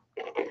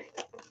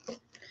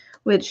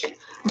 which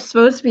I'm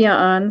supposed to be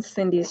on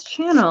Cindy's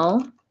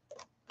channel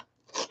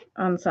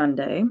on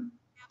Sunday.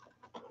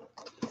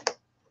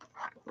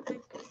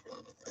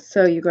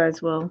 So you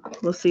guys will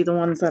see the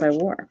ones that I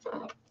wore.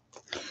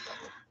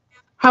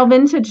 How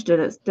vintage did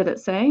it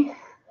say?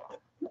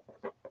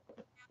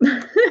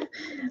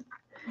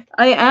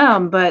 I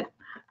am, but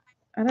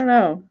I don't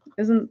know.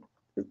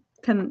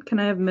 Can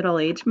I have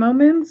middle-aged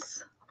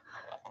moments?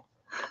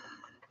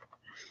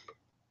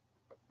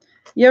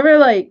 You ever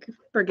like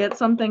forget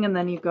something and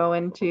then you go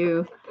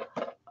into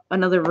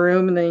another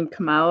room and then you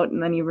come out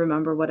and then you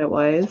remember what it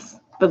was?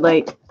 But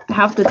like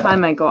half the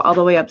time I go all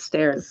the way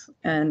upstairs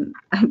and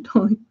I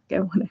totally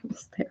forget what I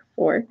was there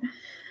for.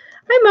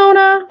 Hi,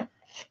 Mona.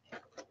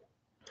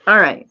 All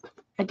right.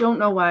 I don't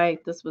know why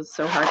this was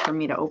so hard for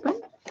me to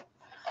open.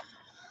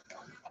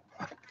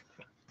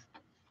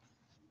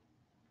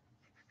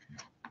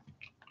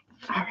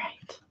 All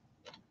right.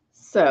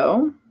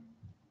 So,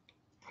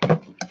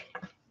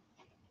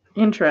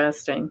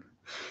 interesting.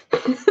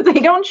 They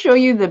don't show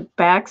you the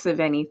backs of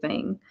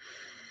anything.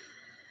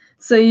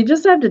 So you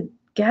just have to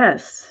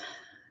guess.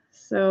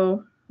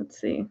 So,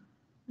 let's see.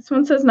 This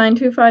one says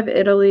 925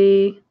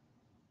 Italy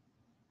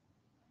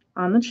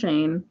on the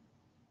chain.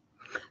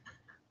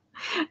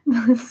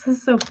 This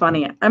is so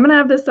funny. I'm going to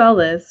have to sell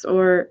this,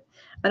 or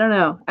I don't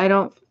know. I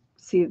don't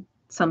see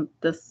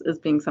this as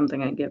being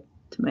something I give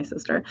to my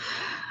sister.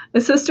 A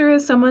sister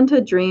is someone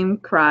to dream,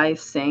 cry,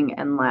 sing,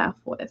 and laugh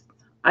with.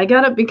 I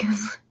got it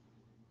because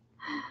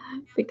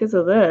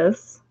of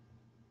this,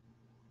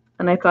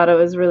 and I thought it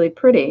was really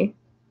pretty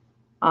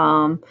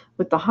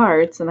with the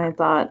hearts, and I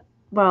thought,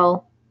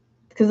 well,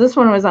 because this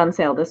one was on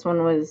sale. This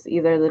one was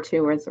either the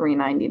 $2 or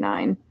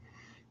 $3.99,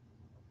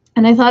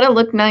 and I thought it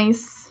looked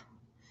nice,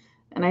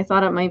 and I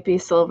thought it might be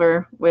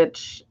silver,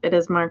 which it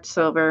is marked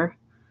silver.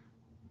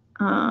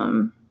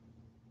 I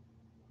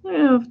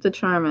don't know if the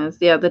charm is.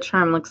 Yeah, the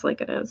charm looks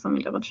like it is. Let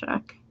me double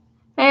check.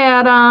 Hey,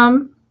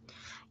 Adam.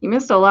 You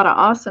missed a lot of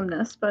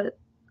awesomeness, but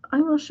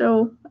I will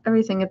show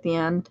everything at the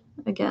end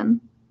again.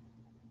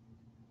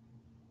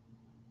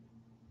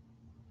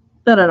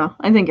 I don't know.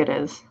 I think it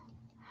is.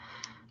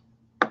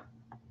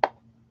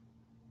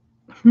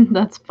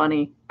 That's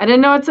funny. I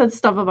didn't know it said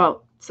stuff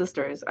about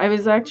sisters. I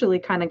was actually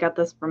kind of got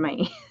this from my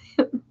aunt.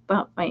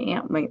 Thought my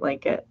aunt might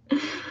like it.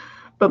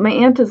 But my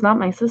aunt is not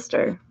my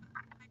sister.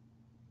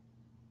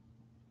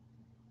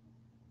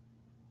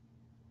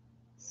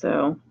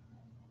 So,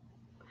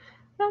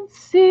 let's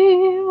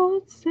see.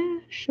 Let's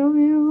show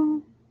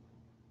you.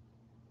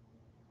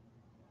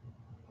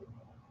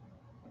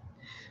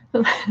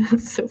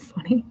 That's so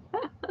funny.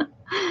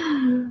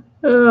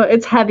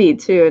 It's heavy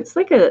too. It's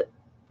like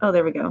oh,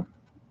 there we go.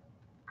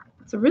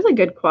 It's a really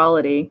good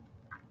quality.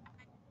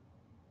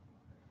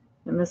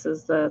 And this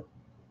is the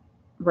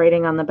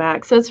writing on the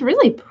back. So it's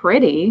really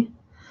pretty.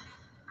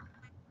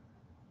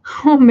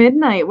 Oh,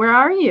 midnight. Where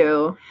are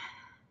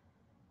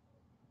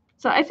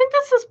So I think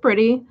this is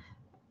pretty.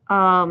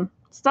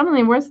 It's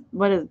definitely worth,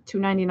 what is it,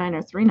 $2.99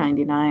 or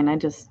 $3.99. I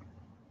just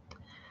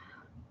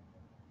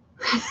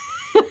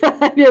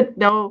I didn't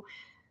know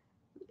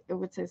it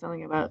would say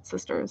something about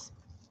sisters.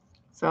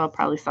 So I'll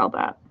probably sell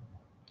that.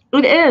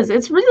 It is.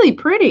 It's really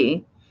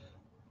pretty.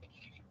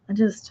 I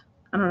don't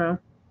know.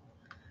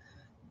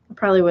 I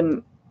probably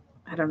wouldn't.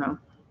 I don't know.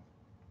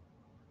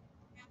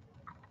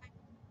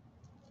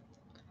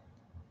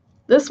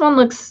 This one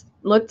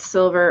looked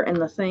silver, and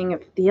the thing,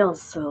 it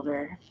feels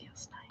silver. It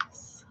feels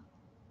nice.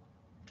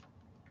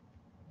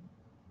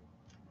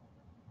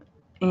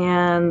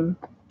 And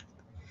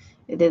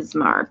it is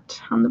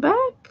marked on the back.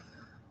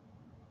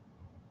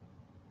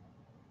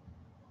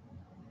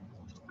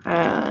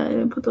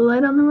 I put the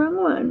light on the wrong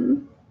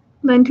one.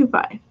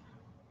 925.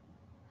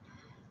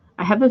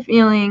 I have a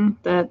feeling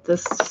that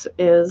this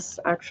is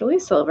actually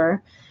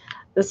silver.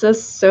 This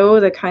is so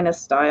the kind of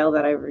style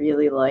that I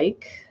really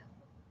like.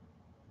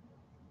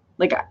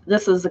 Like,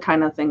 this is the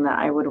kind of thing that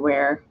I would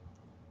wear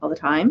all the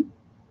time.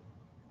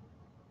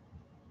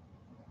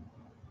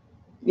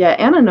 Yeah,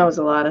 Anna knows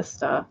a lot of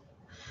stuff.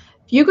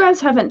 If you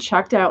guys haven't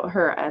checked out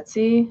her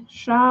Etsy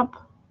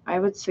shop, I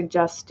would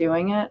suggest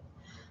doing it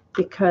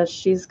because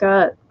she's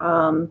got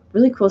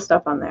really cool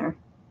stuff on there.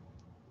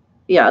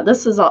 Yeah,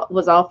 this was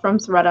all from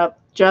ThredUp,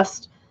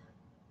 just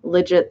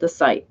legit the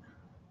site.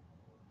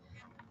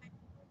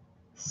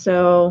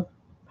 So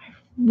I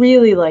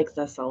really like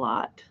this a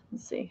lot.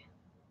 Let's see.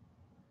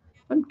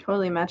 Would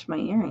totally match my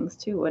earrings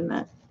too, wouldn't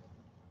it?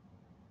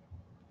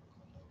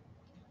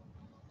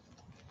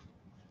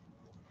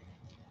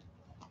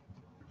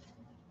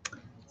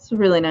 It's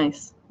really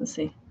nice. Let's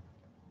see.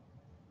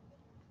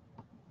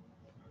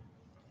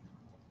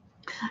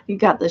 You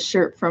got this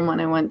shirt from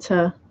when I went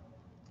to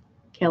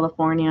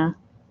California.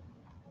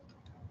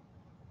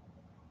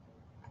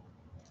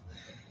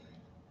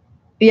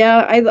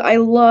 Yeah, I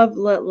love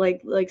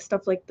like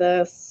stuff like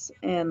this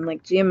and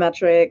like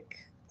geometric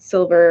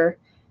silver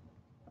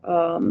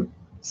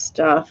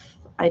stuff.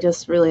 I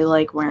just really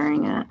like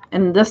wearing it.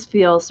 And this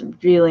feels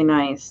really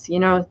nice. You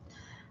know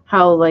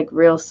how like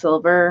real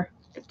silver,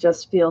 it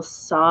just feels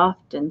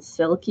soft and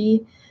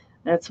silky.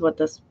 That's what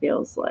this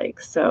feels like.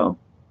 So,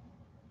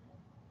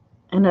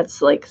 and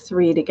it's like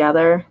 3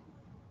 together.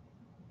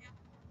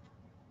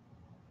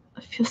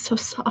 It feels so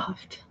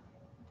soft.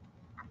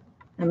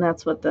 And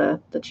that's what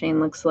the chain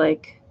looks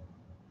like.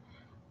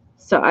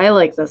 So I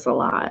like this a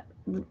lot.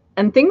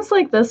 And things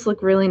like this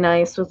look really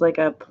nice with like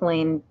a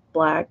plain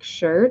black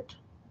shirt.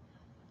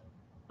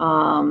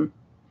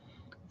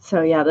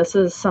 So yeah, this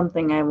is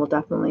something I will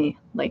definitely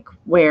like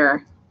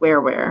wear.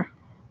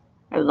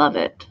 I love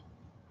it.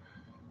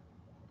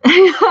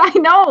 I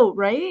know,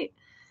 right?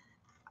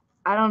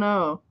 I don't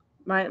know.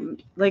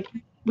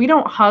 We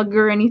don't hug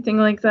or anything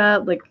like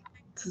that. Like,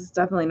 this is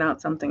definitely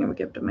not something I would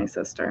give to my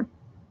sister.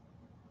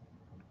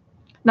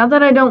 Not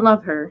that I don't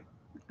love her.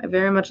 I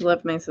very much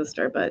love my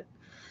sister, but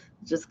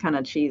it's just kind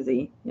of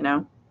cheesy, you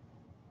know?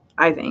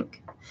 I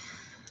think.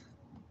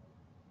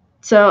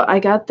 So I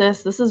got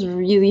this. This is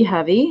really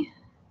heavy.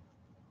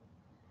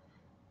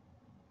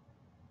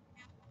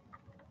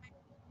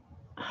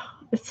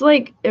 It's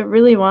like it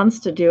really wants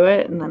to do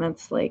it, and then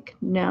it's like,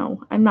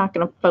 no, I'm not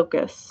going to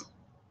focus.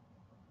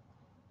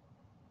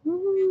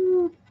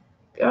 Oh,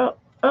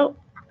 oh,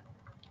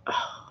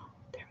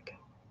 there we go.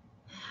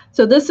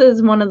 So this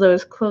is one of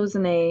those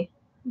cloisonne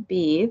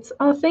beads.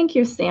 Oh, thank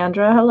you,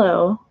 Sandra.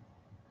 Hello.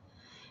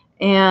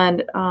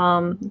 And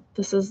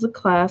this is the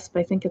clasp.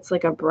 I think it's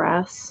like a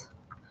brass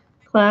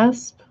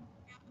clasp.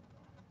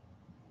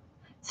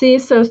 See,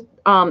 so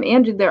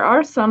Andrew, there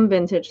are some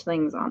vintage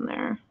things on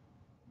there.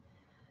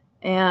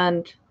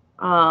 And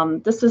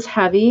this is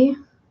heavy.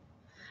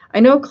 I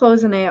know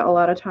cloisonne, a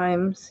lot of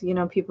times, you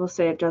know, people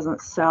say it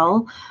doesn't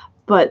sell,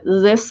 but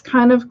this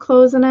kind of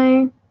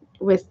cloisonne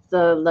with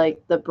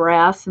the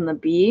brass and the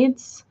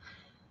beads,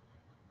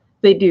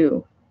 they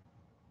do.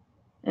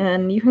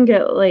 And you can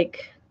get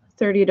like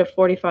 $30 to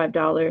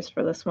 $45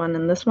 for this one,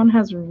 and this one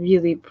has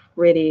really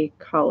pretty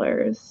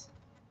colors.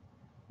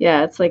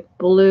 Yeah, it's like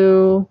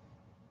blue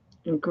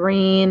and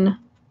green, a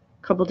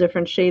couple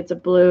different shades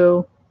of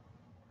blue.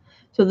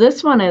 So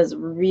this one is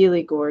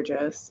really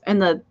gorgeous,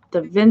 and the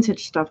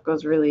vintage stuff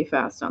goes really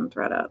fast on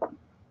ThredUp.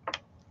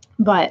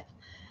 But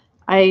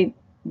I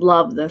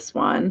love this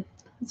one.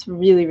 It's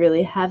really,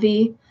 really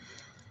heavy,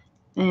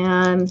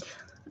 and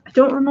I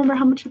don't remember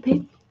how much I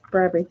paid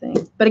for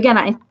everything. But again,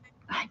 I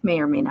may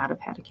or may not have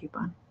had a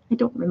coupon. I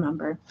don't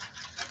remember.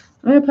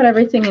 I'm going to put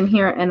everything in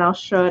here, and I'll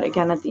show it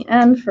again at the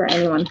end for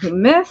anyone who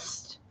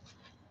missed,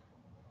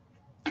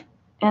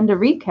 and a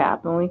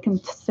recap, and we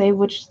can say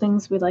which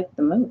things we like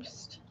the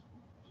most.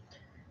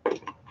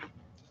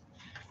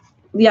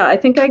 Yeah, I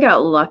think I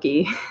got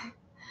lucky.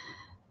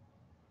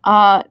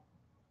 No,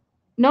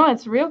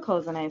 it's real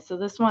cloisonne. So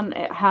this one,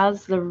 it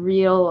has the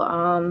real,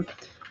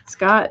 it's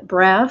got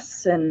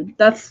brass, and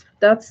that's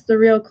the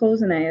real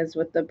cloisonne is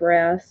with the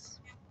brass.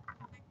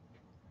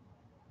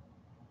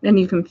 And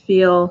you can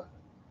feel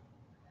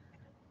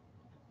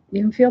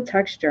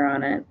texture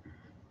on it.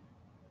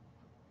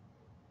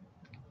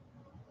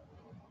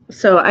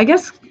 So I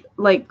guess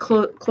like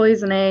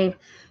cloisonne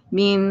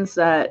means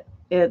that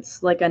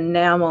it's like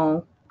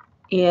enamel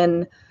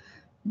in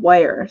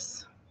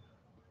wires.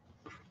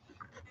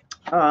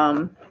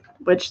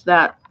 Which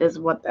that is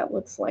what that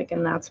looks like,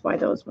 and that's why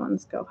those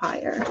ones go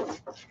higher.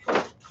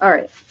 All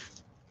right.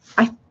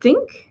 I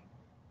think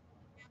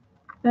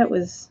that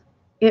was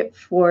it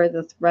for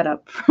the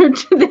ThredUp for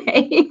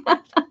today.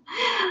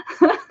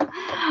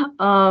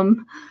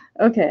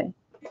 Okay.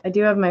 I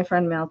do have my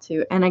friend mail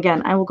too. And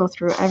again, I will go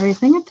through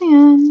everything at the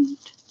end.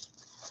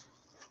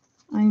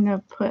 I'm going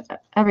to put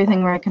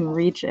everything where I can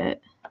reach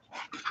it.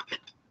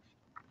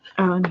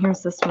 Oh, and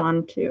here's this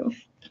one too.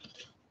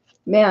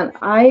 Man,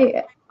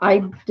 I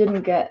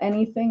didn't get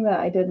anything that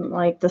I didn't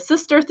like. The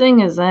sister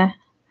thing is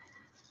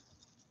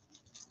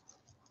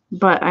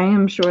but I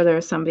am sure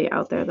there's somebody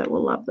out there that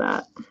will love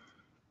that.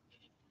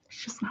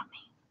 It's just not me.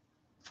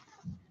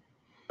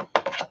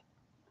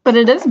 But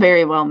it is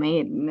very well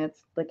made, and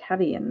it's like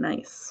heavy and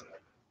nice.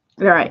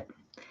 All right.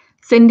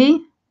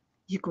 Cindy,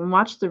 you can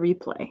watch the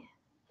replay.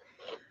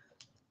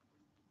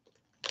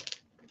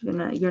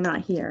 You're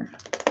not here.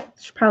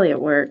 She's probably at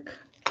work.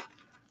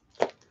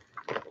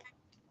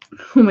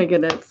 Oh my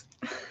goodness.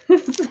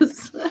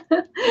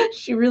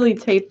 She really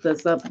taped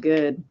this up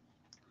good.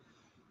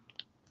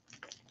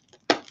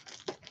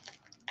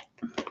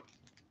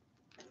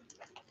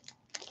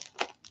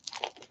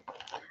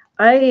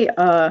 I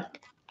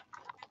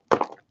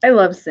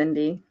love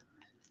Cindy.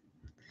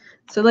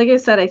 So like I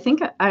said, I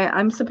think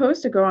I'm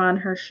supposed to go on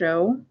her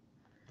show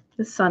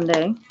this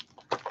Sunday.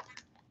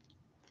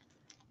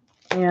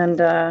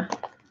 And I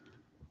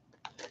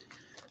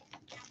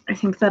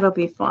think that'll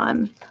be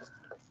fun.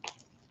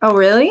 Oh,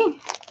 really?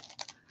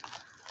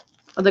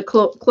 Oh, the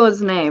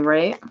cloisonne,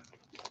 right?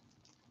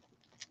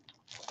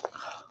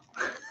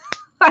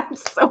 I'm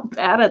so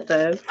bad at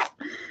this.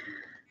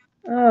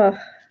 Oh,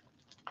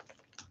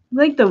 I'm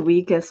like the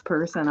weakest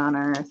person on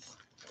earth.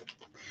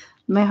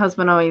 My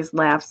husband always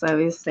laughs. I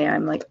always say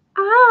I'm like,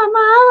 I'm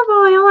olive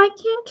oil. I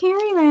can't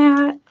carry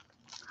that.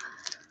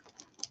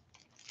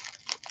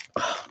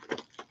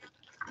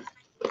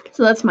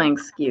 So that's my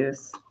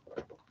excuse.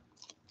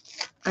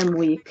 I'm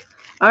weak.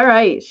 All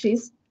right. She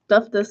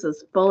stuffed this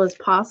as full as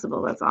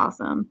possible. That's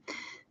awesome.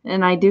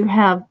 And I do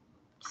have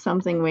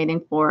something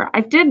waiting for her.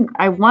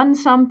 I won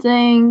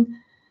something,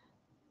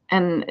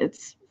 and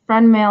it's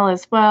friend mail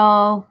as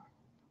well.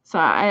 So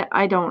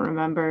I don't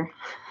remember.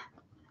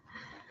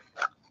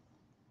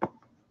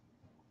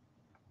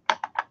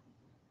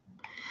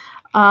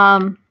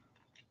 Yeah,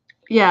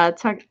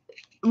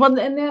 well,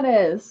 and that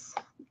is,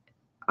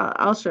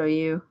 I'll show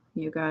you.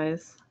 you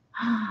guys.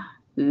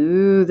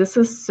 Ooh, this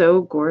is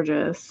so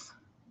gorgeous.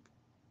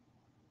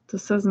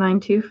 This says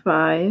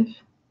 925.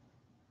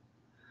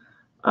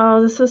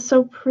 Oh, this is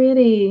so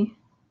pretty.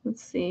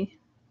 Let's see.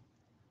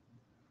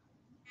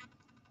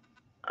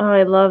 Oh,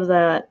 I love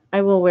that.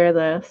 I will wear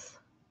this.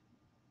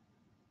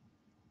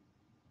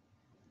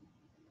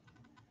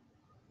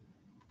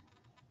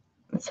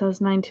 It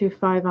says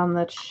 925 on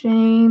the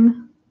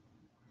chain.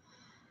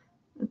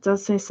 It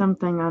does say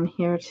something on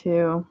here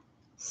too.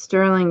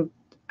 Sterling,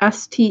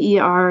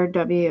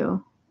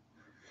 STERW.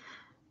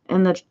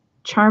 And the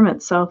charm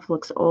itself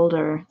looks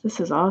older. This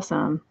is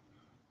awesome.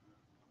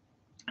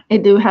 I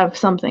do have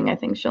something I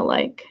think she'll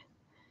like.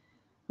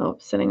 Oh,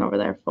 sitting over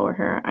there for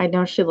her. I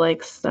know she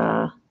likes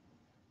the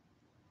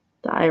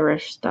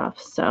Irish stuff,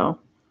 so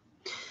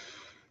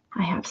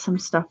I have some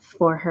stuff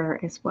for her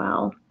as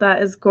well.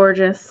 That is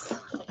gorgeous.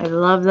 I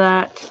love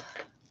that.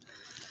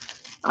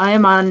 I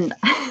am on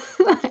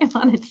I'm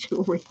on a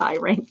jewelry high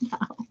right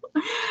now.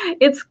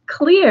 It's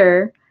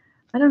clear.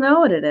 I don't know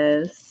what it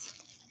is.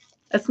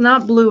 It's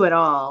not blue at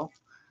all.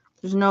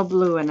 There's no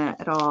blue in it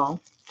at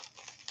all.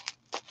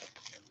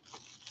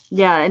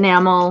 Yeah,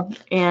 enamel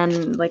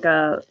and like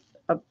a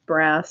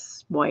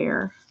brass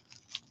wire.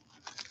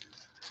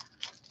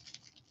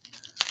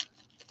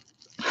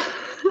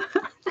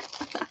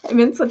 I'm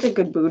in such a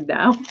good mood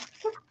now.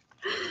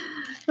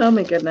 Oh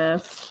my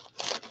goodness.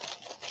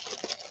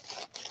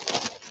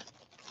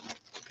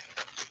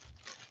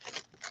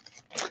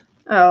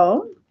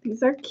 Oh,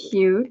 these are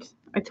cute.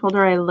 I told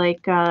her I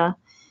like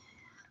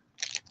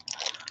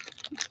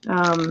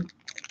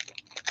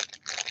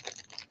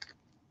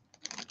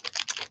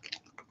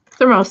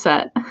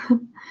thermoset.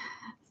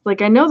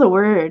 Like, I know the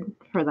word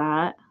for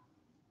that.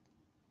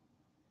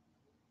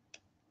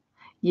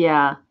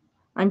 Yeah,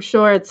 I'm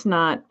sure it's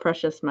not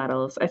precious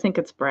metals. I think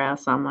it's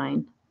brass on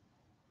mine.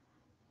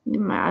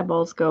 My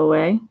eyeballs go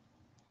away.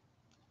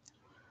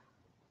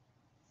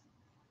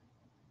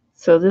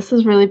 So this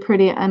is really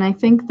pretty, and I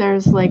think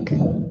there's like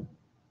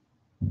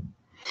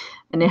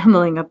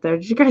enameling up there.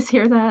 Did you guys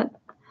hear that?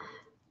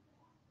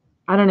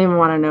 I don't even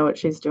want to know what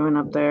she's doing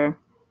up there.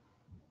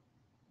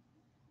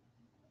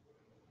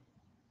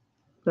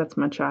 That's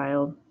my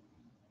child.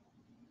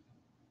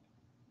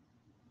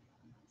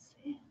 Let's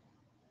see.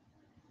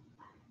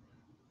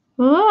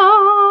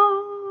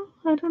 Oh,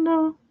 I don't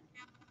know.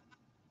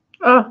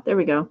 Oh, there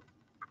we go.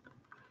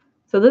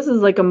 So this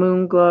is like a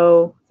moon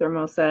glow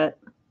thermoset.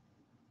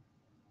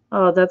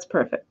 Oh, that's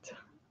perfect.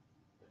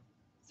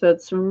 So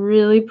it's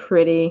really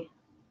pretty.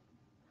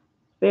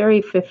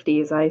 Very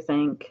 50s, I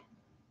think.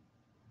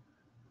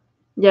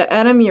 Yeah,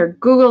 Adam, your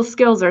Google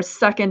skills are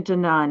second to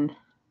none.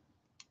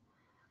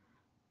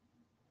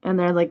 And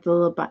they're like the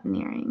little button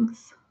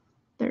earrings.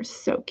 They're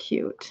so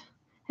cute.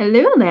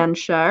 Hello, land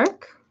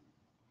shark.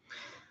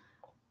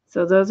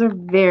 So those are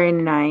very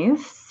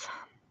nice.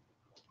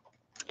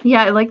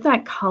 Yeah, I like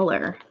that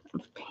color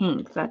of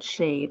pink, that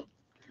shade.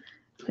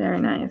 Very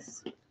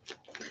nice.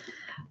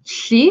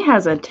 She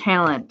has a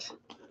talent.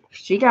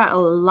 She got a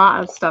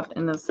lot of stuff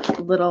in this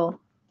little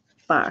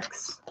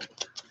box.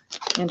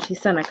 And she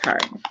sent a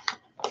card.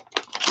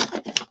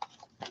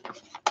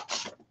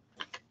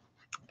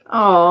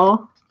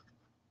 Oh,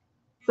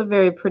 it's a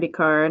very pretty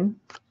card.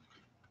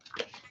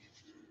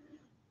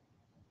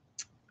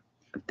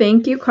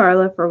 Thank you,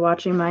 Carla, for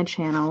watching my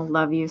channel.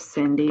 Love you,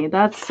 Cindy.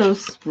 That's so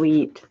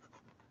sweet.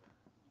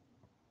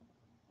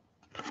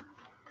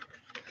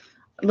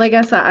 Like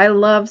I said, I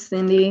love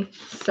Cindy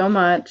so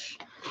much.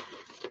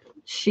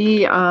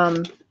 She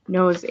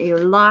knows a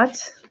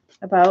lot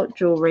about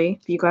jewelry.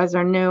 If you guys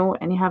are new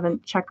and you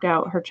haven't checked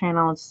out her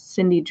channel, it's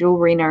Cindy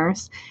Jewelry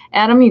Nurse.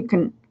 Adam,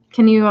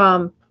 can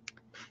you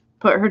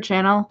put her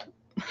channel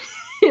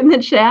in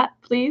the chat,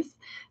 please?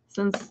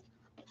 Since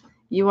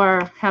you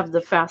have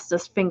the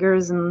fastest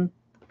fingers in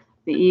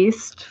the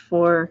East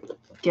for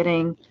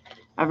getting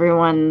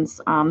everyone's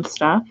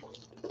stuff.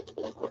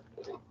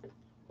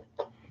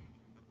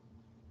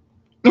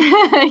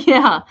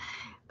 Yeah,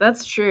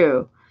 that's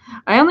true.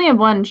 I only have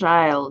one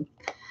child.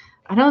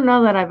 I don't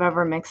know that I've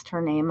ever mixed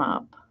her name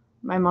up.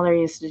 My mother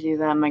used to do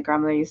that. My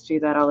grandmother used to do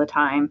that all the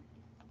time.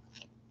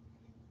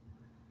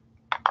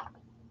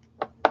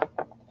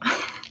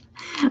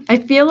 I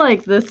feel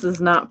like this is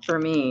not for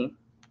me.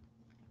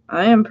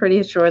 I am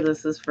pretty sure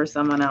this is for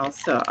someone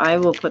else. So I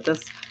will put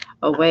this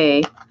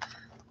away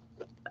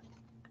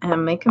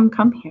and make him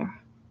come here.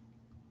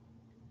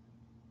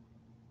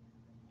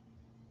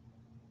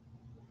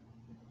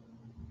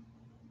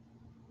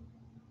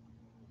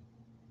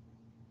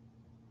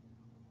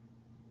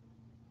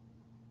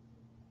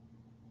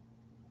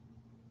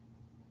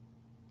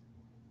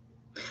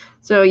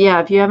 So yeah,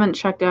 if you haven't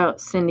checked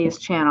out Cindy's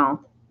channel,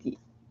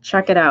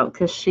 check it out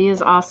because she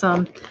is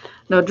awesome.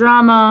 No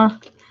drama.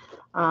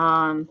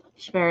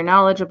 She's very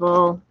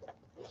knowledgeable.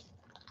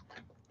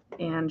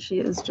 And she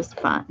is just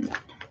fun.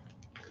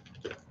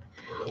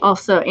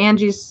 Also,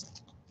 Angie's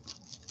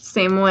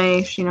same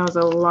way. She knows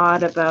a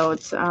lot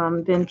about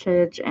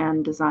vintage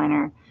and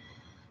designer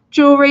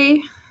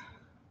jewelry.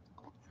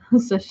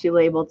 So she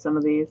labeled some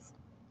of these.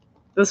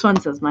 This one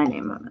says my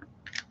name on it.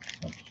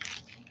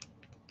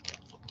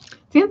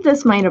 I think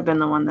this might have been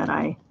the one that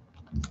I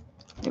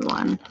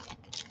won.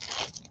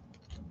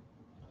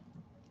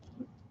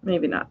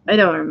 Maybe not. I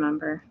don't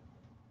remember.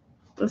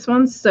 This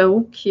one's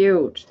so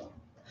cute.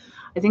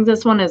 I think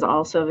this one is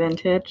also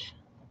vintage.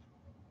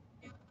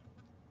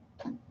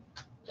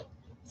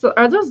 So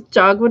are those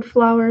dogwood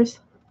flowers?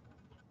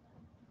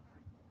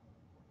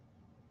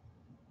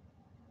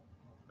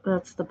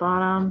 That's the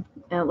bottom.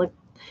 And look,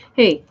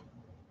 hey,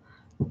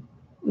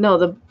 no,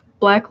 the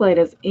black light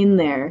is in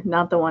there,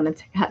 not the one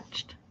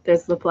attached.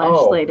 There's the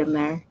flashlight in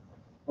there.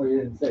 Oh, you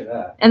didn't say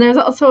that. And there's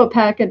also a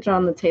package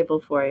on the table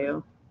for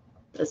you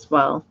as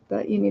well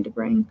that you need to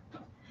bring.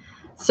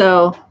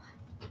 So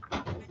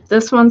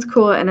this one's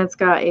cool, and it's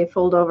got a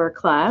fold over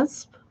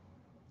clasp.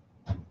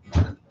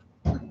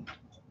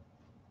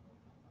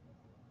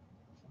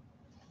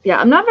 Yeah,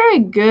 I'm not very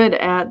good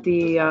at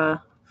the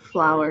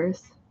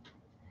flowers.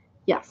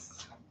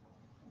 Yes.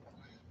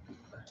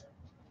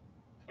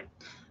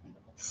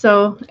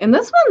 So, and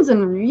this one's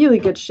in really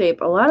good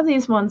shape. A lot of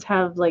these ones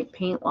have like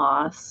paint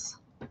loss.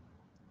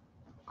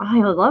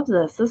 I love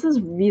this. This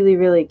is really,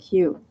 really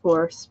cute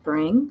for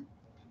spring.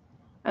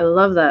 I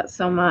love that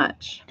so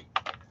much.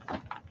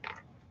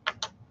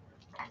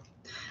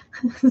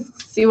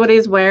 See what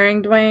he's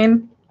wearing,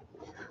 Dwayne?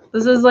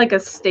 This is like a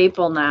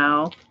staple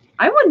now.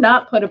 I would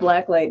not put a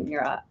black light in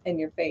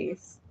your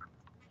face.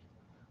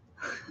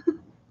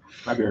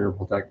 My beard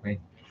will protect me.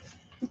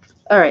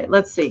 All right,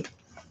 let's see.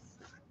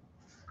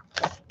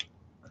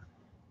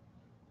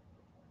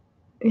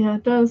 Yeah,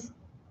 it does.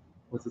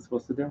 What's it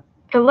supposed to do?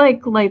 It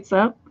like lights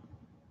up.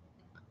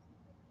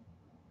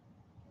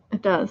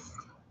 It does.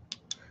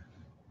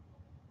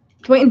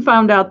 Dwayne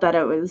found out that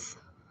it was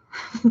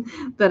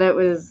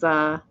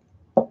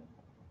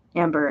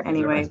amber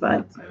anyway,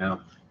 but I know.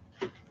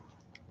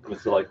 I'm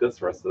still like this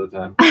the rest of the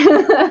time.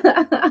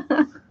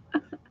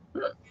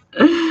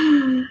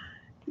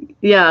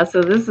 Yeah,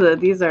 so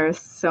these are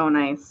so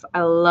nice.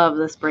 I love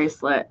this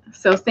bracelet.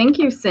 So thank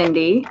you,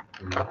 Cindy.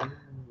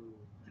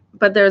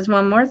 But there's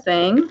one more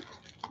thing.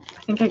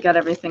 I think I got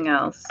everything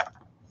else.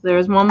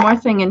 There's one more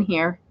thing in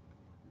here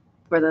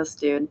for this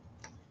dude.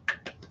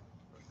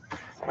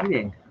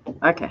 Exciting.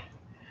 Okay.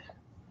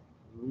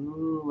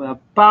 Ooh, a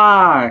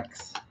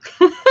box.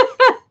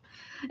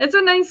 It's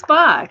a nice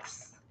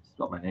box.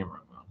 Spelled my name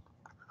wrong though.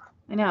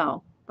 I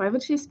know. Why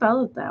would she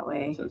spell it that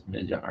way? It says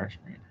midget on our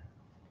screen.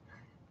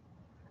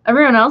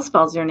 Everyone else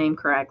spells your name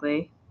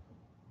correctly.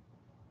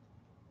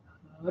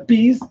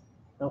 Bees.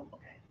 Oh,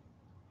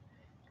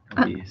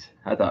 okay. Bees.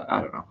 I don't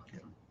know.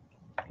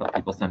 I thought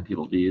people send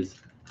people bees.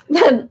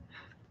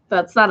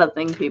 That's not a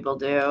thing people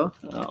do.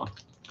 Oh.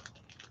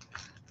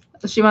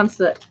 She wants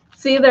to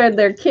see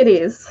they're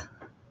kitties.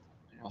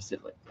 I'll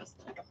sit like this,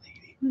 like a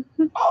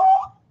lady.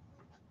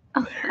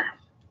 Oh,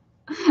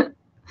 there.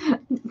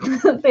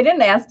 They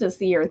didn't ask to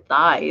see your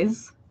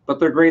thighs.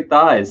 But they're great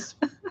thighs.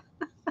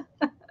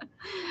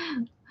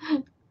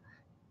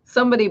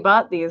 Somebody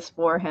bought these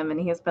for him, and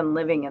he's been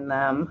living in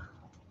them.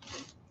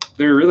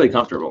 They're really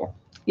comfortable.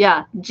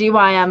 Yeah,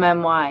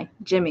 GYMMY,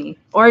 Jimmy,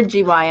 or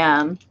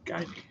GYM.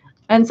 Guide me.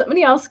 And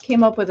somebody else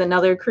came up with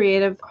another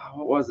creative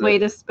What was it? way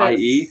to spell.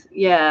 IE?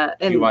 Yeah.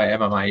 And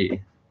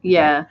GYMMIE.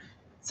 yeah,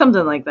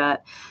 something like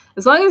that.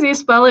 As long as you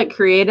spell it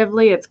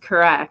creatively, it's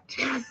correct.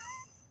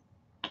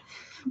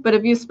 But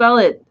if you spell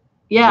it,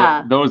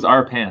 yeah. Those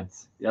are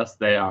pants. Yes,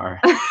 they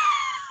are.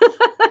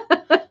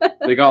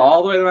 They go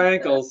all the way to my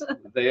ankles.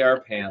 They are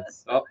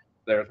pants. Oh,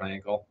 there's my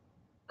ankle.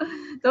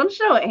 Don't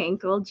show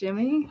ankle,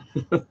 Jimmy.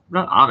 I'm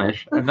not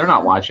Amish, and they're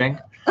not watching.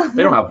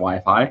 They don't have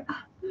Wi-Fi.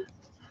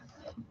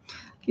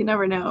 You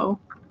never know.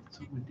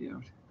 So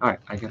all right,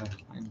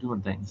 I'm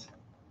doing things.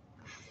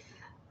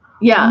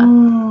 Yeah.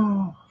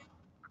 Oh,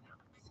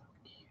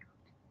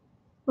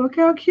 look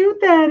how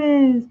cute that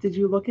is. Did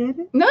you look at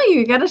it? No,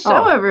 you got to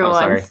show everyone,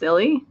 sorry.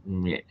 silly.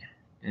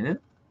 Yeah.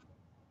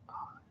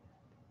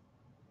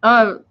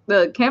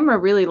 The camera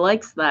really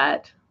likes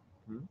that.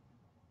 Look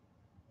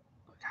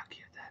how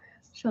cute that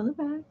is. Show the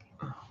back.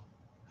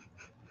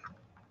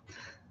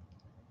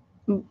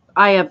 Oh.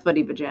 I have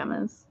footy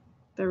pajamas.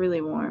 They're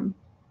really warm.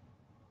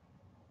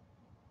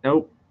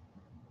 Nope.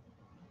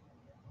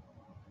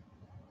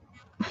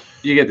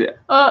 You get the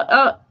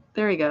Oh,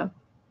 there we go.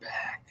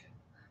 back.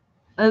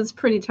 That's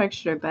pretty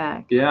textured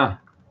back. Yeah.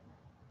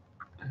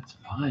 That's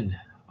fun.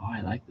 Oh,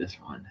 I like this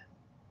one.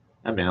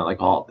 I mean, I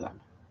like all of them.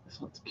 This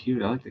one's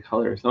cute. I like the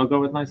colors. I'll go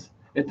with nice.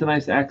 It's a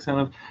nice accent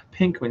of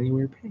pink when you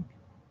wear pink.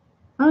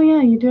 Oh,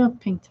 yeah, you do have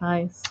pink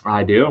ties.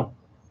 I do.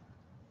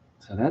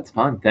 So that's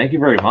fun. Thank you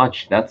very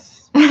much.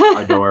 That's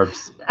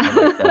adorbs. I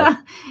like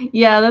that.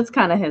 Yeah, that's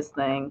kind of his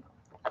thing.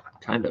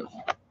 Kind of.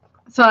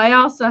 So I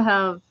also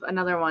have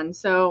another one.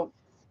 So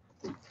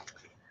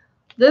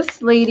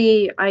this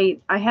lady, I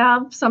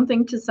have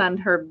something to send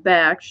her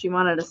back. She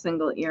wanted a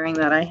single earring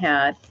that I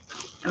had,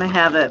 and I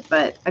have it,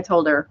 but I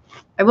told her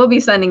I will be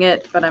sending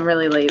it, but I'm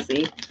really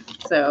lazy.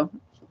 So,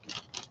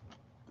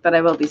 but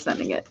I will be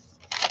sending it.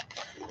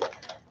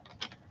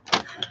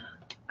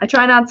 I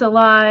try not to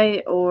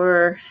lie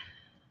or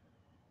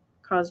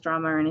cause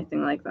drama or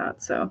anything like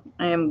that. So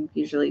I am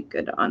usually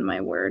good on my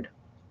word.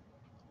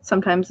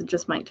 Sometimes it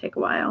just might take a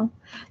while.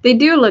 It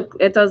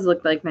does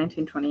look like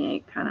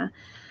 1928 kind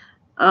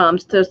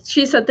of. So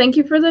she said, thank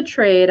you for the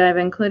trade. I've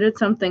included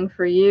something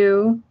for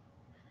you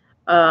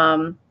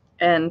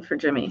and for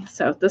Jimmy.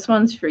 So this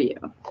one's for you,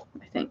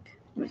 I think.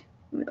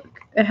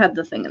 It had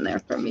the thing in there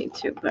for me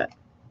too, but.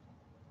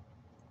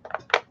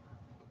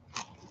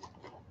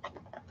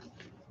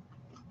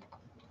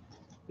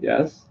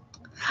 Yes.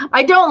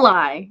 I don't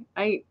lie.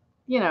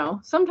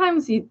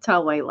 Sometimes you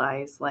tell white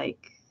lies,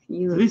 like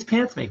you. These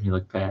pants make me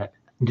look fat.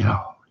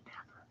 No.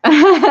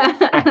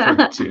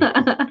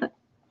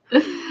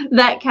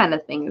 That kind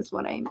of thing is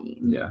what I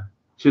mean. Yeah.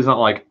 She's not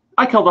like,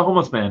 I killed a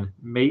homeless man.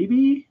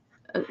 Maybe?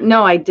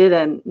 No, I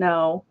didn't.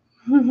 No.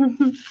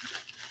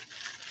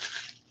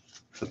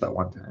 Except that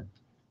one time.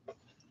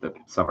 The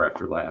summer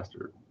after last,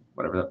 or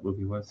whatever that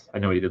movie was. I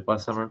know what you did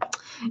last summer.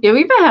 Yeah,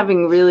 we've been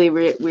having really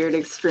weird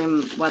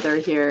extreme weather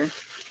here.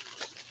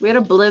 We had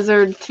a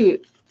blizzard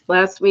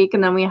last week,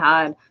 and then we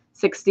had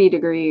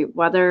 60-degree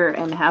weather,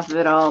 and half of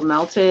it all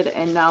melted,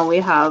 and now we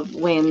have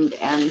wind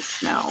and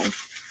snow.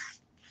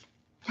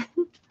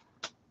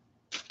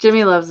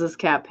 Jimmy loves his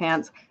cat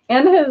pants,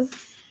 and this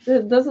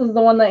is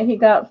the one that he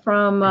got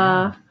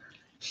from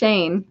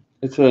Shane.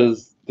 It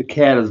says the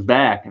cat is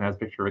back, and has a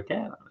picture of a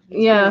cat on it.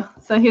 Yeah,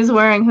 so he's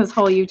wearing his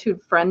whole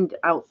YouTube friend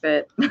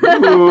outfit.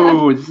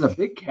 Ooh, this is a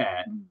big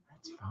cat.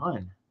 That's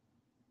fun.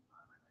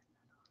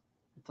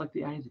 It's like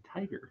the eye of the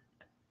tiger.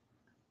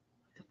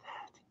 Look at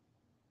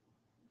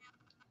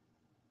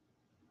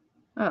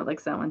that. Oh, it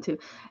likes that one too.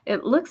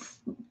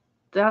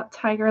 That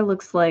tiger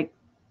looks like.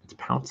 It's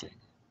pouncing.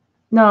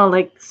 No,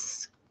 like,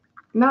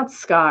 not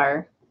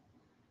Scar.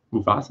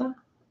 Mufasa?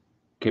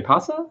 Que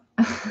pasa?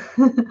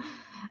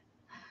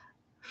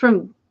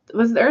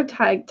 Was there a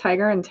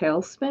tiger in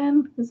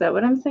Tailspin? Is that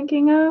what I'm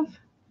thinking of?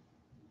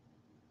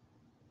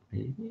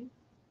 Maybe.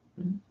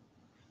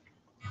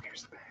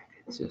 Here's the bag.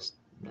 It's just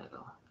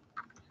metal.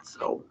 It's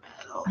so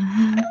metal.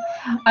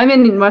 I'm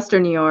in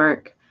Western New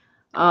York.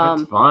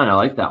 That's fun. I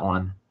like that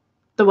one.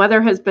 The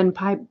weather has been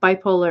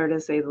bipolar, to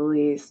say the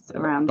least,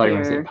 around I thought here. you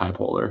were going to say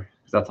pie-polar,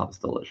 because that sounds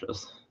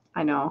delicious.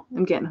 I know.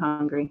 I'm getting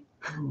hungry.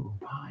 Ooh,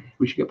 pie.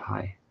 We should get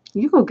pie.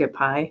 You go get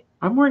pie.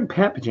 I'm wearing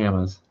Pat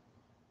pajamas.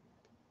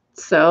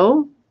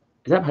 So?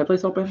 Is that pie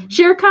place open?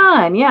 Shere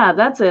Khan. Yeah,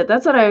 that's it.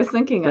 That's what I was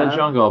thinking of. The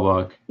Jungle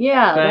Book.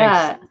 Yeah,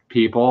 Thanks,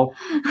 people.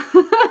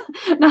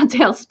 Not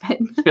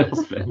Tailspin.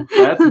 Tailspin.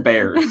 That's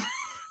bears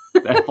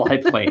that fly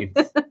planes.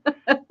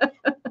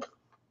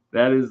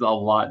 That is a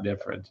lot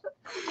different.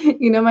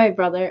 My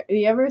brother,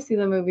 you ever see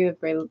the movie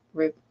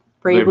The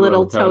Brave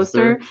Little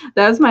Toaster?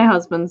 That was my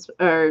husband's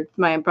or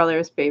my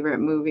brother's favorite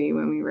movie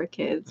when we were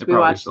kids. We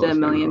watched it a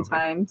million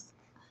times.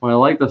 Well, I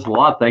like this a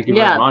lot. Thank you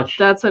very much.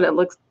 That's what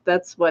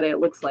it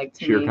looks like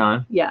to me. Shere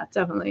Khan? Yeah,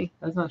 definitely.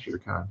 That's not Shere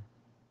Khan.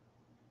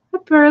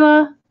 What,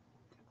 Perla?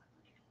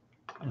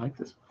 I like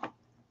this one.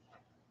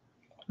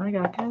 I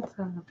got cats.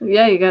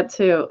 Yeah, you got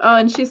two. Oh,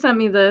 and she sent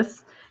me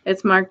this.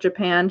 It's marked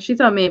Japan. She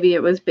thought maybe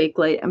it was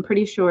Bakelite. I'm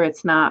pretty sure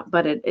it's not,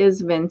 but it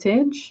is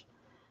vintage.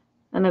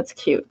 And it's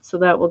cute. So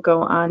that will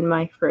go on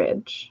my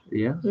fridge.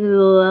 Yeah.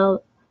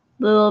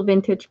 Little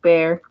vintage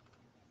bear.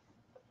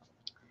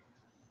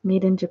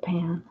 Made in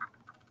Japan.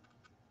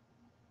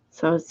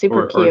 So it's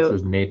super cute. Or it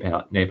says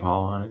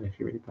Nepal on it if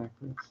you read it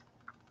backwards.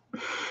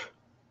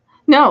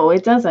 No,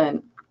 it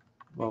doesn't.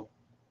 Well,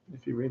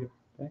 if you read it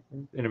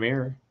backwards in a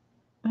mirror.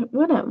 It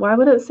wouldn't. Why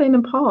would it say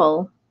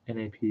Nepal?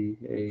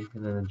 N-A-P-A,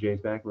 and then the J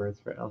is backwards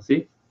for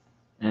LC.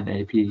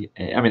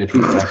 N-A-P-A. I mean, the P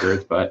is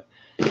backwards, but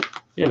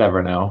you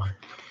never know.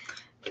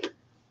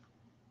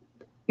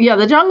 Yeah,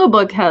 the Jungle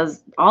Book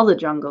has all the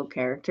jungle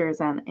characters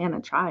and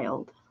a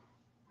child.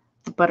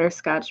 The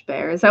butterscotch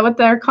bear. Is that what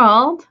they're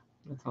called?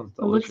 That sounds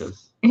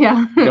delicious.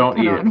 Yeah. Don't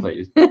eat it,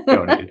 please.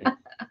 Don't eat it.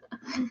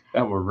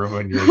 That will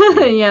ruin your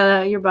food.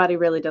 Yeah, your body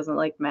really doesn't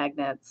like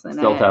magnets.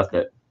 Still test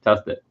it.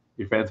 Test it.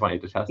 Your fans want you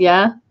to test it.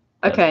 Yeah?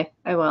 Okay, yes.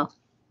 I will.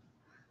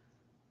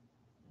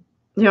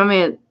 You want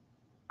me to...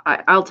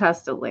 I'll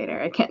test it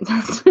later. I can't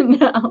test it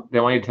now. They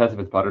want you to test if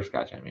it's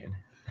butterscotch, I mean.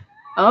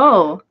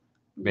 Oh.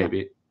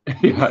 Maybe.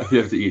 Yeah,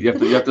 you have to eat. You have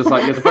to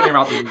put it in your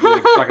mouth and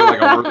suck it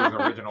like a Werther's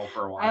Original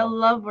for a while. I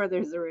love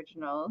Werther's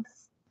Originals.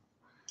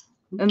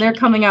 And they're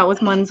coming out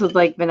with ones with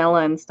like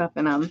vanilla and stuff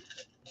in them.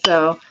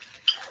 So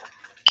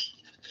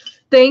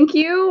thank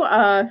you,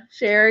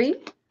 Sherry.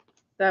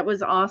 That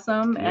was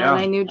awesome. And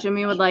I knew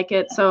Jimmy would like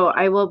it. So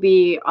I will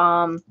be,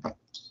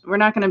 we're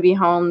not going to be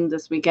home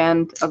this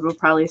weekend. We'll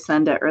probably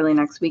send it early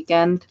next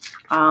weekend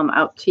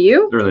out to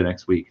you. Early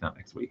next week, not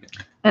next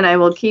weekend. And I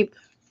will keep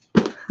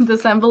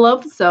this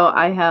envelope so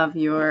I have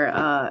your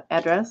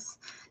address.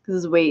 This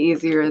is way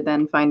easier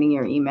than finding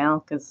your email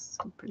because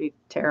I'm pretty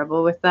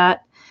terrible with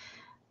that.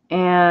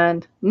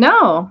 And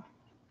no,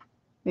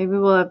 maybe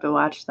we'll have to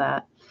watch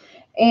that.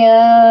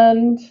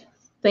 And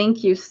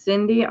thank you,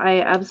 Cindy.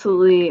 I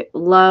absolutely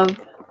love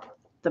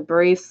the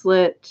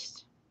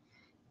bracelet.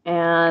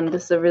 And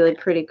this is a really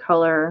pretty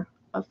color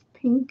of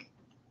pink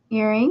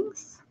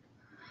earrings.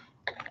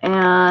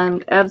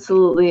 and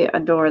absolutely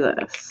adore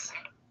this.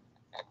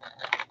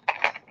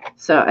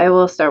 So I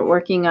will start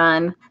working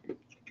on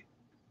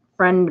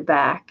friend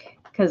back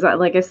because,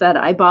 like I said,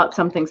 I bought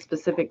something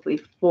specifically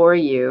for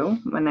you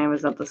when I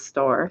was at the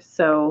store.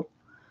 So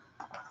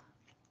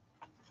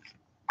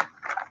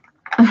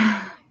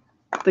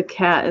the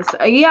cat is,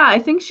 yeah, I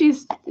think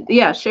she's,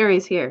 yeah,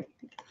 Sherry's here.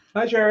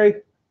 Hi,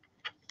 Sherry.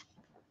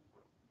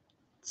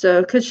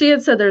 So, because she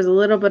had said there's a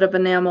little bit of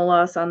enamel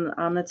loss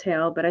on the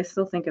tail, but I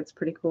still think it's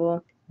pretty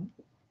cool.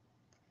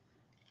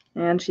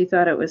 And she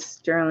thought it was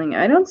sterling.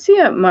 I don't see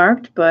it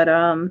marked, but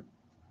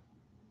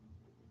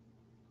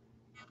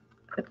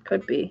it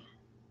could be.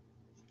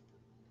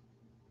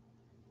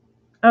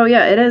 Oh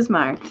yeah, it is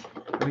marked.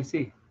 Let me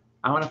see.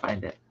 I want to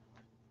find it.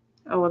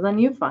 Oh well, then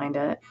you find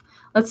it.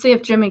 Let's see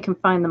if Jimmy can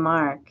find the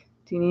mark.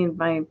 Do you need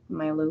my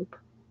loop?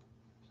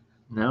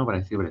 No, but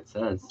I see what it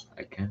says.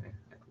 I can.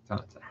 It's on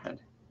its head.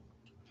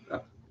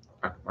 Oh,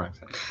 wrong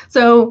side.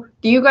 So,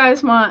 do you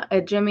guys want a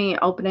Jimmy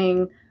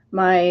opening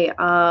my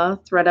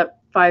ThredUp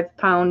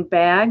 5-pound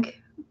bag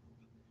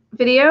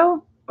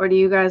video, or do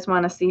you guys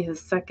want to see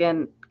his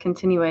second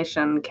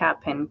continuation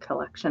cat pin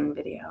collection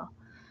video?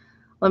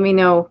 Let me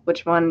know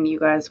which one you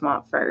guys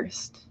want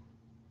first.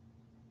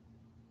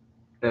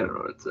 I don't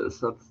know what it says.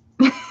 So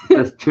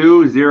it's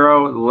 2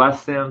 0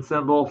 less than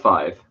symbol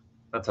 5.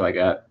 That's what I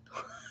got.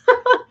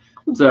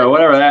 So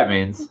whatever that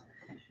means.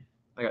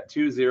 I got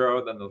 2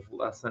 0, then the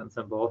less than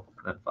symbol,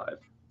 and then 5.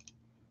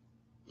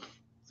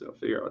 So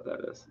figure out what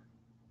that is.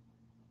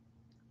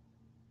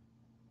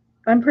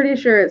 I'm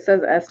pretty sure it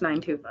says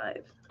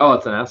S925. Oh,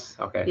 it's an S?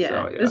 Okay. Yeah,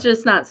 so, yeah. It's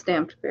just not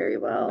stamped very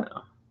well.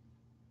 No.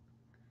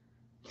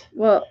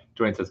 Well,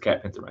 Dwayne says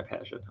cat pins are my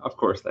passion. Of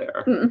course they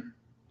are.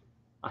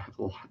 I have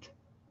a lot.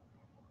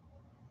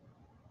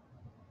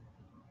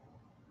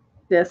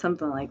 Yeah,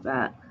 something like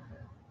that.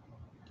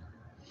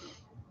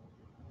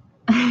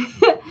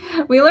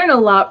 We learn a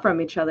lot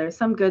from each other.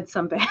 Some good,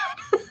 some bad.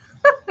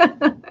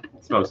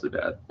 It's mostly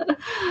bad.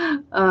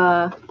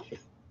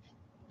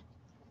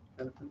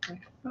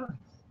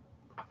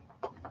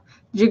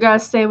 Did you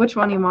guys say which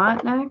one you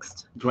want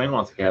next? Dwayne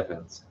wants cat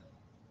pins.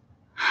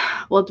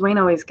 Well, Dwayne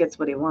always gets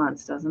what he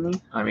wants, doesn't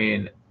he? I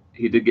mean,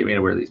 he did get me to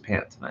wear these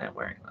pants, and I am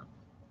wearing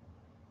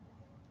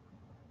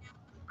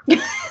them.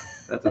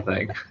 That's a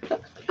thing.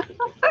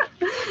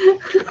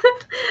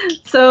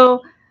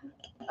 So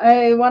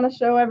I want to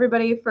show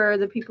everybody for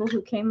the people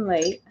who came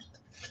late.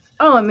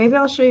 Oh, and maybe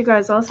I'll show you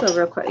guys also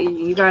real quick.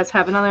 You guys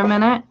have another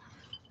minute?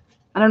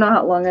 I don't know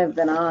how long I've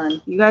been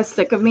on. You guys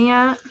sick of me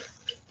yet?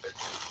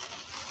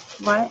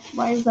 Why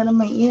is that in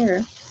my ear?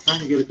 I'm trying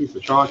to get a piece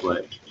of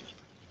chocolate.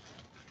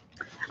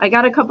 I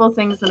got a couple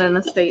things in an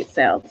estate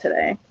sale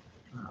today.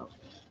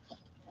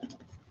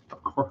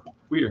 Oh.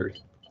 Weird.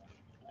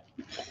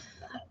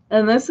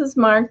 And this is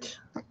marked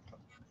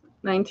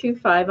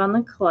 925 on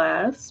the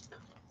clasp.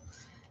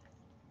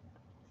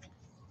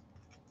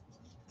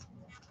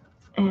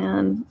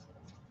 And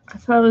I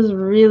thought it was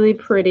really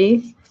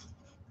pretty.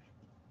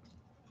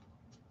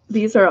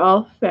 These are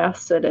all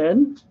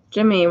faceted.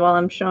 Jimmy, while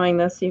I'm showing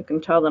this, you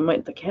can tell them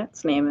what the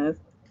cat's name is.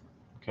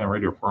 Can't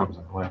read your forms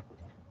in the way.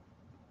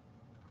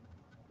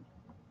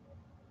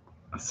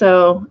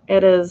 So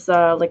it is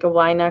like a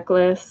Y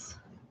necklace.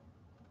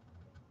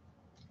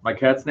 My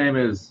cat's name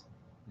is.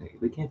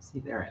 They can't see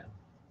their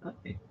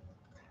end.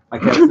 My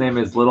cat's name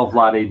is Little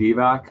Vlade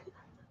Divac,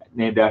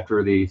 named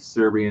after the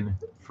Serbian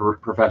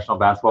professional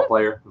basketball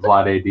player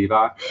Vlade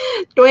Divac.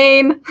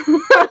 Dwayne,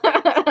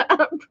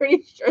 I'm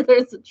pretty sure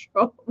there's a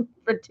troll,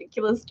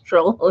 ridiculous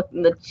troll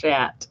in the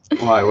chat.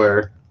 Why?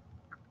 Where?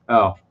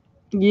 Oh.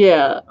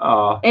 Yeah.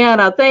 Oh.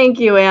 Anna, thank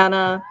you,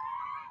 Anna.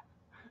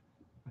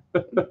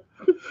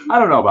 I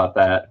don't know about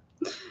that.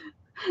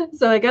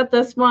 So I got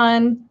this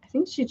one. I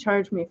think she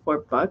charged me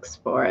 $4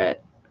 for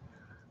it.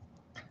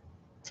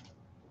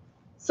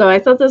 So I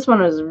thought this one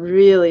was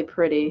really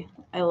pretty.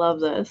 I love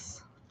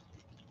this.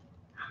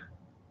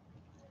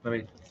 Let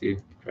me see.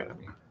 Try it on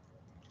me.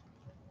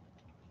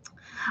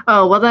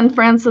 Oh, well then,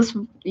 Francis,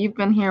 you've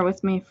been here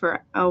with me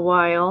for a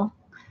while.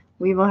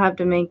 We will have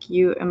to make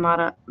you a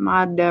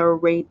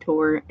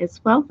moderator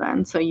as well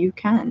then, so you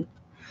can.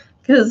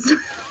 Because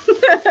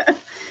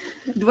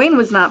Dwayne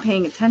was not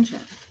paying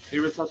attention. I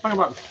was talking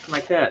about my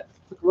cat.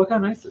 Look how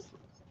nice this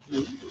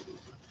looks.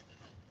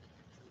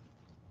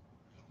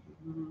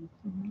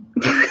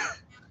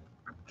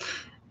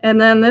 And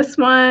then this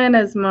one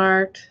is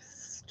marked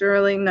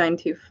Sterling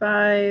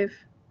 925,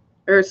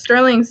 or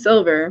Sterling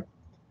Silver,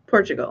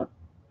 Portugal.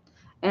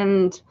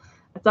 And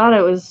I thought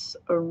it was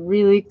a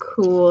really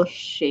cool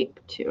shape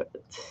to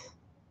it.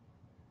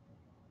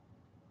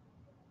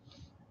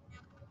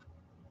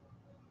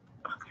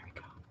 Oh, there we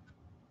go.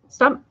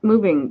 Stop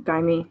moving,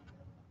 Guy-me.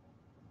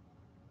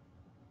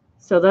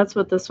 So that's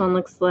what this one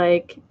looks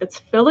like. It's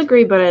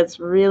filigree, but it's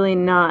really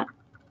not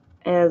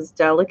as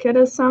delicate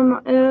as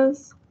some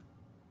is.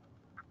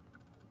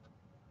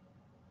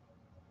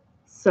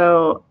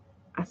 So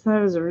I thought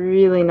it was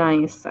really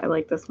nice. I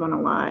like this one a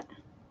lot.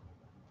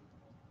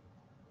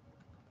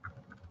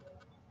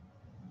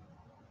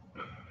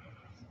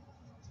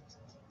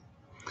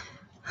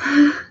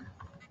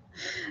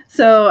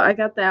 So I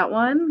got that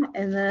one,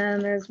 and then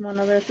there's one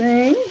other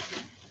thing.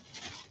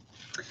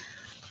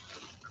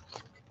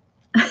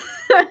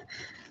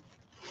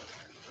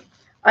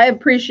 I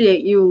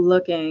appreciate you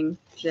looking,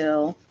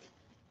 Jill,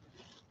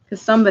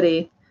 because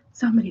somebody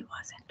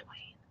wasn't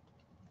Dwayne.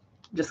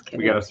 Just kidding.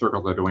 We got to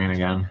circle the Dwayne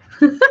again.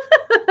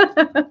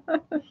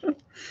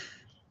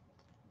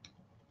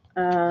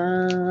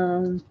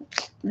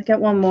 I got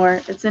one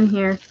more. It's in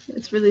here.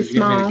 It's really Did you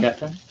small. get me the cat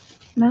pen?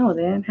 No,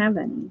 they didn't have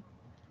any.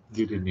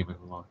 You didn't even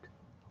look.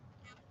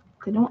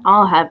 They don't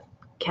all have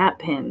cat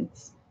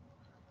pins.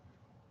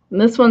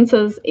 And this one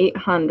says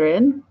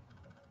 800.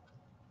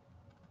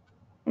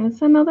 And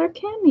it's another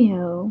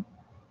cameo.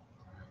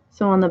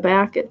 So on the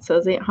back it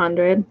says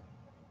 800.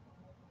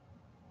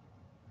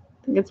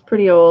 I think it's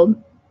pretty old.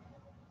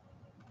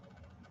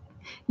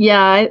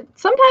 Yeah,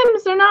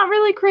 sometimes they're not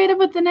really creative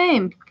with the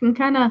name. You can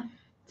kind of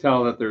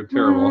tell that they're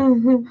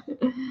terrible.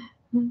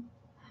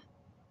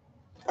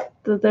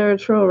 That they're a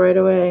troll right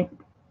away.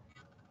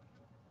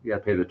 You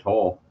gotta pay the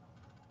toll.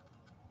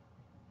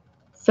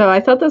 So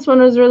I thought this one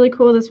was really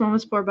cool. This one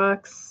was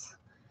 $4.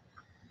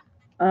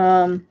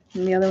 And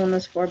the other one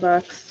was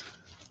 $4.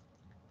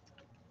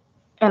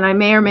 And I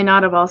may or may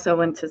not have also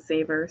went to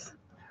Savers.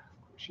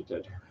 She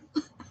did.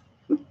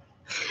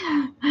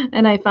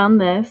 And I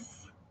found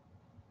this.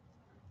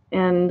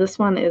 And this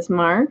one is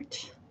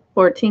marked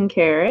 14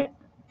 karat.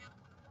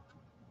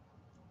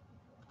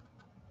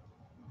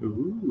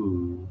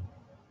 Ooh.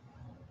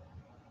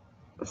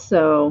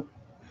 So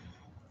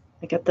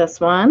I got this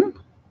one.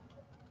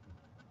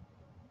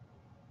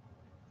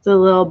 The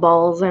little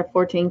balls are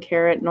 14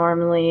 karat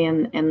normally,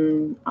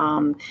 and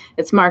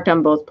it's marked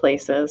on both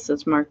places. So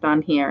it's marked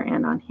on here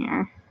and on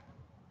here.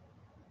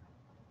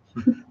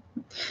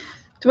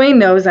 Dwayne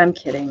knows I'm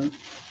kidding.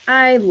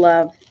 I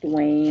love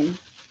Dwayne.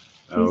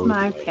 He's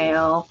my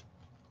pal.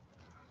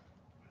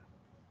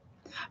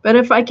 But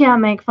if I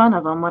can't make fun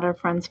of him, what are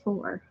friends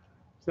for?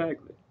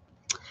 Exactly.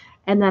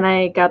 And then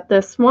I got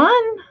this one.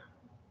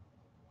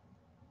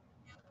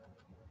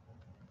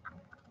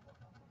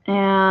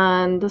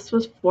 And this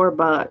was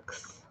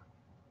 $4.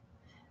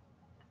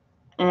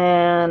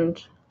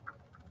 And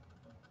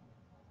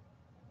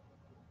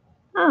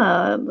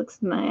oh, it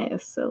looks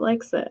nice. It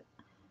likes it.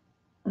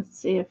 Let's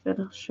see if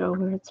it'll show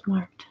where it's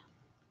marked.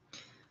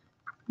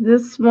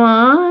 This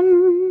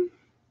one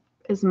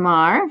is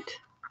marked.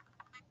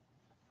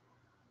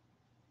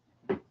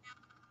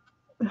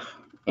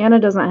 Anna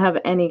doesn't have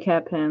any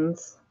cat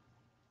pins.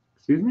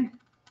 Excuse me?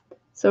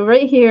 So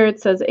right here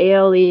it says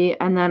ALE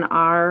and then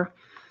R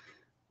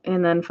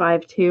and then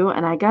 5-2.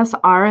 And I guess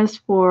R is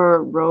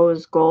for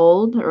rose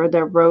gold or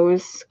their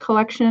rose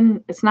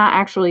collection. It's not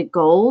actually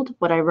gold.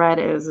 What I read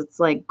is it's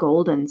like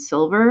gold and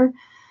silver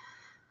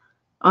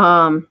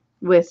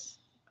with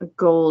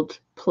gold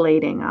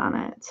plating on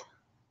it.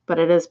 But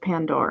it is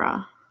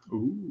Pandora.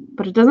 Ooh.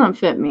 But it doesn't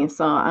fit me,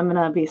 so I'm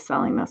going to be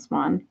selling this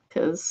one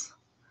because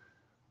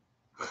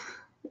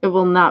it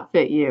will not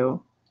fit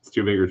you. It's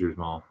too big or too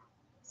small?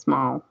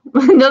 Small.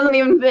 It doesn't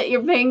even fit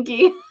your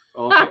pinky.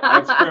 Well,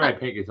 I'd spray my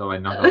pinky till my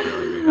knuckles are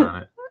really big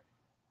on it.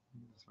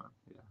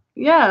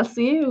 Yeah,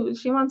 see,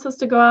 she wants us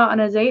to go out on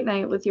a date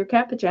night with your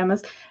cat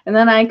pajamas, and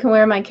then I can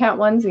wear my cat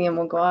onesie and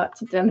we'll go out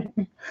to dinner.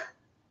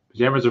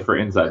 Pajamas are for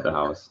inside the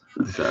house.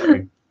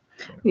 Sorry.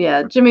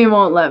 Yeah, Jimmy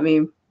won't let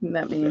me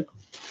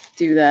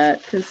do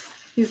that because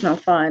he's no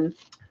fun.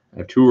 I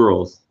have 2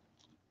 rules.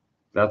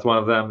 That's one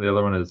of them. The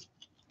other one is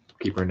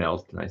keep her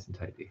nails nice and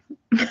tidy.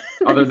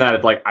 Other than that,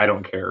 it's like I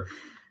don't care.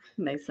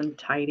 Nice and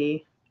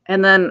tidy.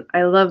 And then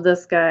I love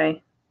this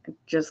guy. I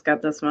just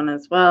got this one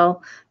as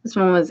well. This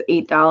one was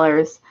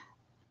 $8,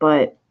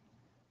 but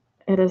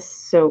it is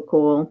so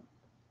cool.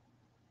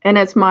 And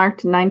it's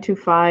marked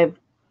 925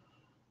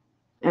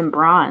 in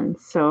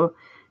bronze, so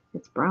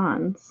it's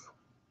bronze.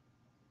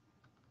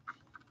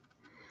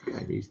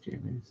 These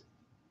jammies.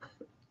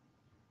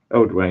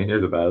 Oh, Dwayne,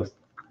 you're the best.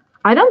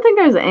 I don't think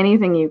there's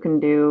anything you can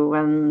do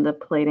when the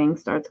plating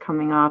starts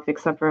coming off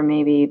except for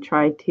maybe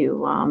try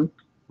to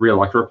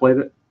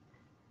re-electroplate it.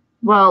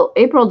 Well,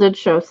 April did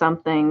show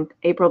something.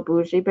 April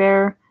Bougie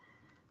Bear.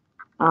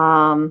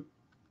 That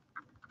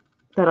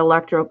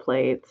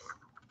electroplates.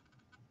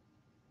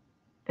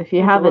 If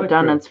you have it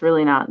done, it's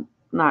really not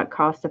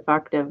cost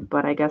effective,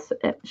 but I guess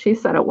she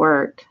said it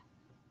worked.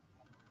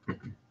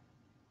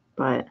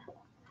 But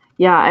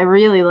yeah, I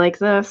really like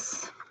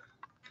this.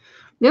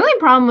 The only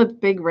problem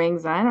with big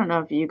rings, I don't know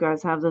if you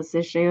guys have this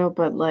issue,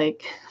 but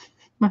like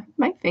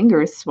my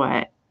fingers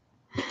sweat.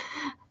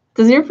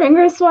 Does your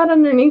fingers sweat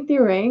underneath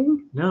your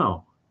ring?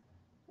 No.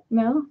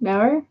 No?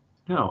 Never?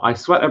 No, I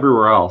sweat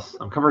everywhere else.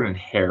 I'm covered in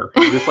hair.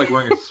 I'm just like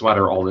wearing a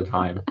sweater all the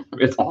time.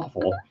 It's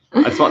awful.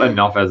 I sweat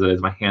enough as it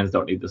is. My hands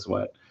don't need the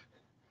sweat.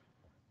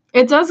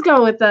 It does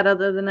go with that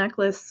the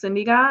necklace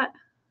Cindy got.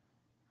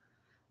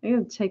 I'm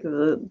going to take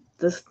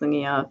this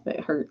thingy off. It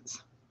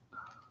hurts.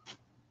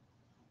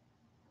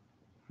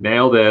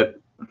 Nailed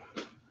it.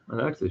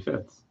 It actually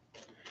fits.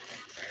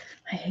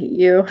 I hate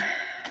you.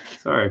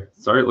 Sorry,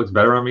 it looks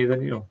better on me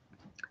than you.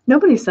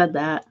 Nobody said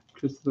that.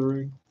 Just the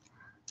ring.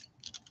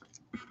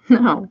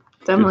 No,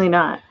 definitely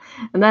not.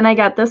 And then I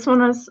got this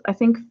one was, I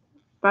think,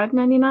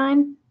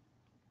 $5.99.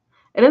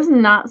 It is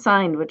not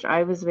signed, which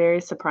I was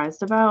very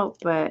surprised about,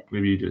 but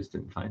Maybe you just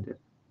didn't find it.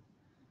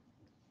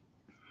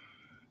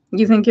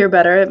 you think you're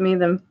better at me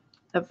than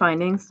at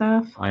finding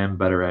stuff? I am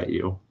better at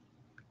you.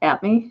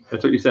 At me?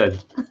 That's what you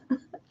said.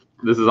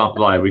 This is on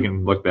live. We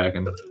can look back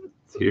and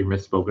see your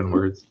misspoken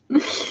words.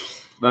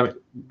 Let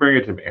me bring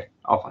it to me.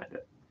 I'll find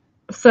it.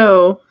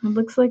 So it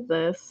looks like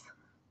this.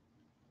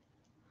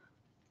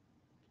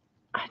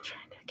 I'm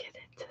trying to get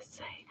it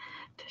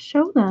to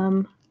show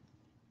them.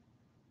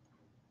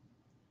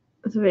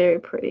 It's very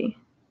pretty.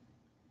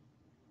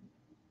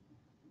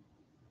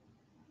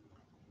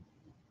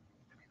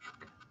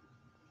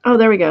 Oh,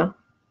 there we go.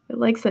 It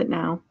likes it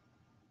now.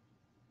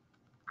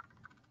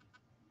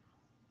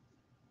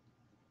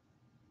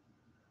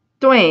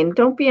 Dwayne,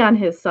 don't be on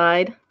his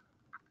side.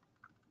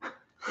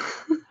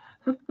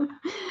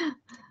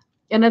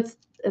 And it's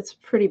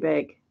pretty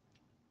big.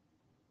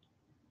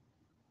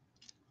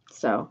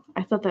 So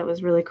I thought that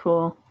was really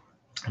cool.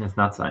 And it's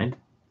not signed?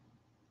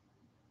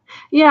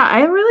 Yeah,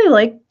 I really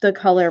like the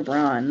color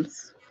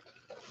bronze.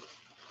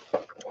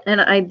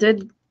 And I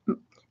did.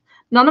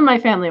 None of my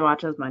family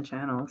watches my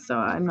channel, so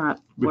I'm not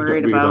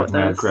worried about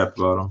mad this. crap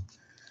about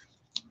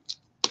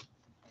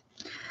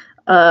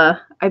them.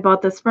 I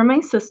bought this for my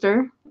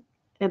sister.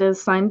 It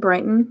is signed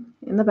Brighton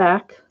in the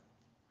back.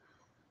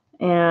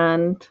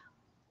 And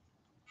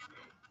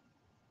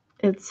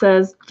it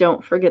says,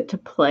 "Don't forget to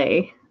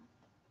play."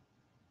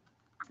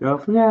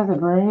 Don't forget to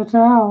bring a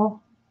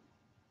towel.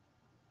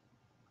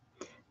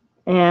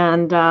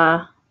 And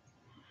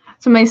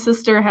so my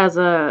sister has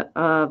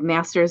a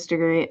master's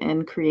degree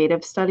in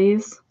creative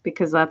studies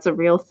because that's a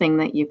real thing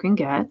that you can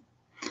get.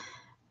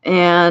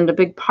 And a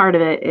big part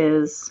of it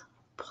is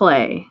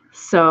play.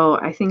 So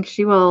I think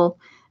she will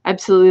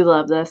absolutely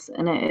love this.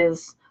 And it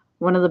is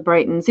one of the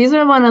Brightons. These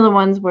are one of the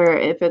ones where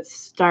if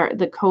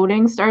the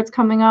coating starts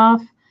coming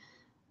off,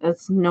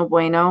 it's no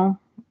bueno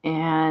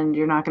and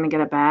you're not going to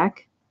get it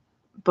back.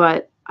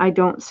 But I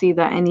don't see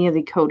that any of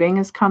the coating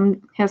has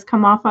come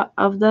off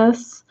of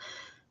this.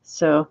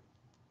 So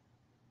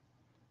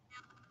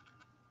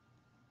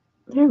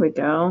there we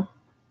go.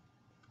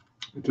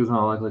 It does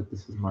not look like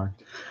this is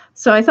marked.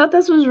 So I thought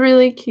this was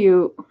really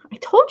cute. I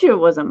told you it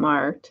wasn't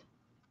marked.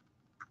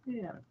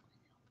 Yeah.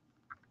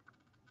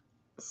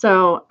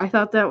 So I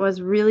thought that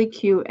was really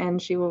cute and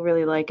she will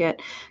really like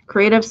it.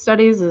 Creative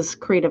studies is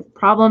creative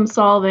problem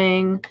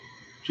solving.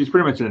 She's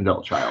pretty much an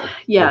adult child.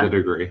 Yeah. With a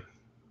degree.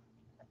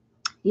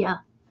 Yeah.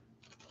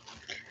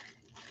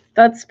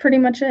 That's pretty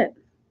much it.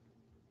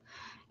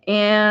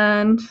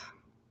 And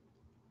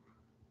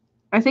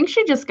I think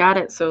she just got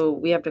it, so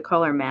we have to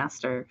call her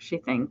master. She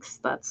thinks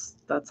that's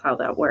how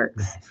that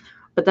works.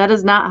 But that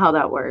is not how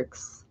that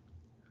works.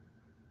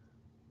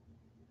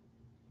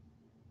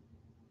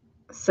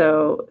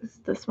 So is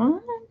this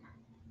one?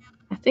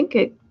 I think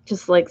it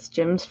just likes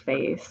Jim's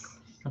face.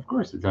 Of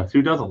course it does.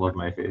 Who doesn't love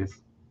my face?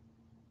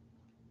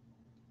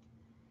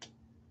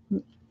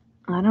 I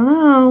don't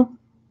know.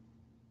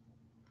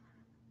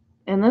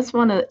 And this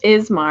one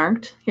is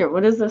marked. Here,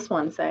 what does this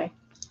one say?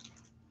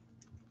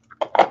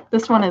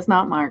 This one is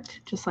not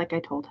marked, just like I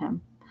told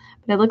him.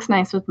 But it looks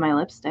nice with my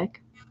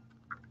lipstick.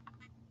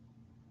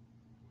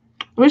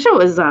 Wish it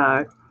was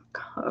a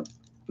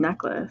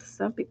necklace.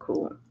 That'd be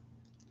cool.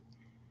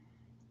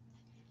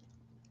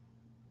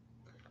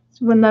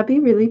 So wouldn't that be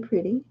really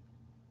pretty?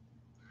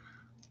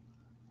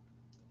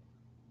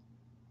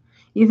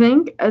 You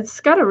think? It's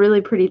got a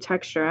really pretty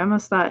texture. I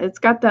almost thought it's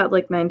got that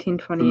like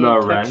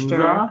 1928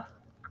 texture.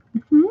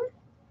 Mm-hmm.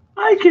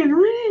 I can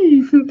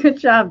read. Good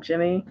job,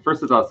 Jimmy.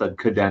 First I thought it said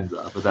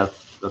cadenza, but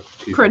that's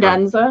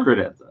credenza.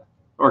 Credenza.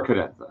 Or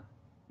cadenza.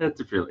 That's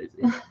if you're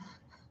lazy.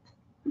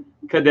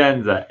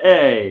 Cadenza.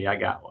 Hey, I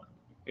got one.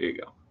 Here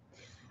you go.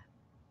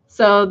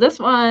 So this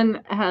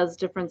one has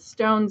different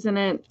stones in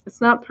it.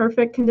 It's not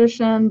perfect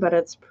condition, but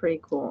it's pretty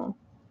cool.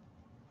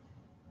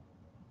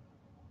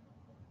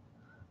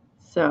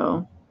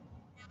 So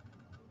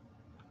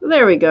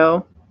there we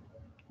go.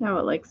 Now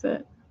it likes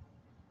it.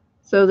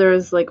 So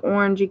there's like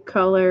orangey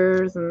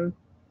colors and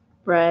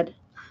red.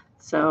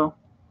 So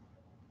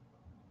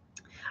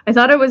I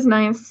thought it was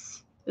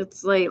nice.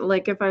 It's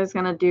like if I was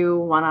gonna do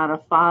 1 out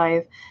of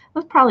 5,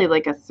 that's probably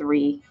like a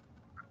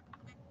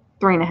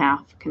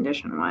 3.5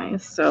 condition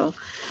wise. So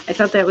I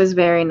thought that was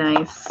very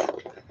nice.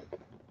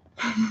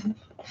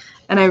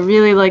 And I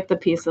really like the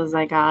pieces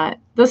I got.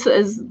 This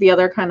is the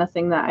other kind of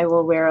thing that I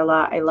will wear a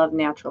lot. I love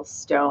natural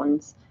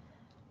stones.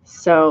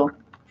 So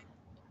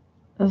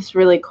it's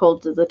really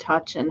cold to the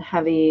touch and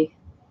heavy.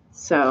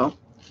 So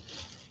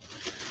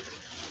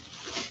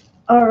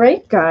all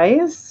right,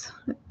 guys.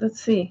 Let's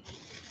see.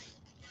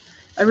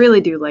 I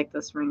really do like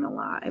this ring a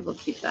lot. I will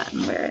keep that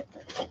and wear it.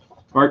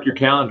 Mark your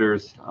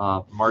calendars.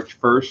 March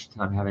 1st,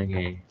 I'm having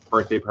a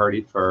birthday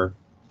party for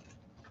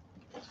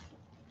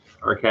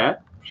our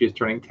cat. She's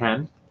turning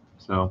 10,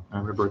 so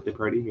I'm having a birthday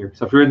party here.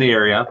 So if you're in the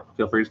area,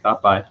 feel free to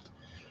stop by.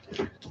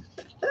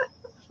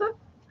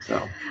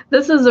 So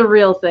this is a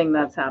real thing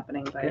that's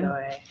happening, by the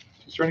way.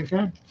 She's turning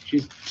 10.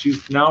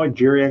 She's now a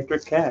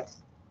geriatric cat.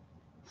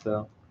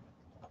 So.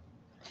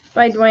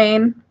 Bye,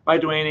 Dwayne. Bye,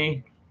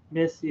 Dwayne.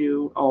 Miss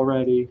you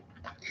already.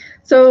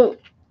 So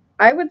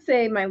I would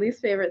say my least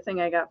favorite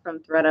thing I got from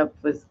ThredUp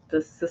was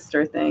the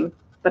sister thing,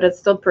 but it's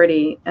still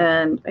pretty,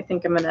 and I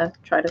think I'm gonna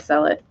try to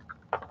sell it.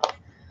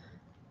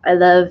 I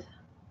love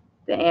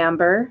the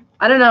amber.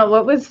 I don't know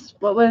what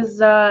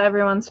was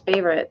everyone's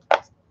favorite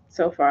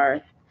so far,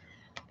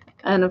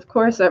 and of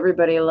course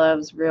everybody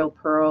loves real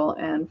pearl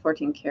and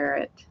 14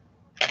 karat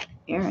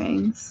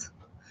earrings.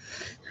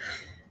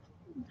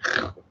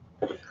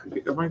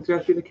 Everyone's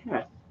actually the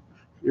cat.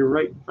 You're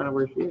right in front of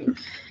where she is.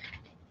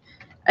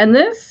 And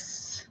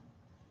this,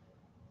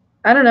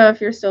 I don't know if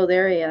you're still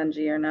there,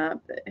 Angie, or not,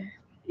 but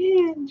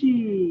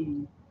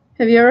Angie.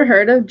 Have you ever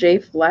heard of J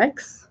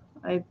Flex?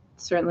 I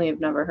certainly have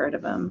never heard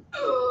of him.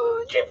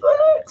 J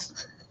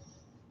Flex.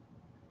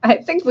 I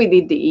think we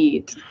need to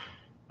eat.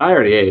 I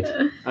already ate.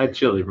 I had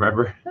chili,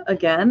 remember?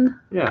 Again?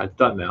 Yeah, it's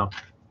done now.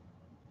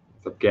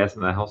 Stop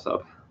gassing that house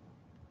up.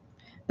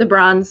 The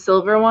bronze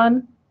silver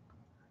one.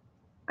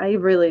 I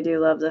really do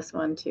love this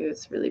one too.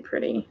 It's really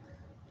pretty.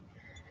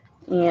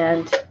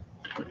 And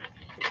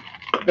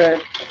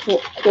the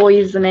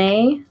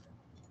Cloisonne.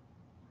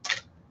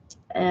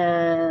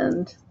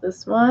 And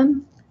this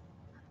one.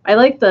 I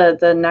like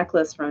the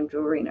necklace from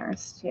Jewelry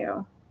Nurse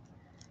too.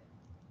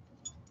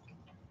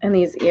 And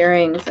these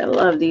earrings. I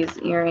love these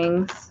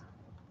earrings.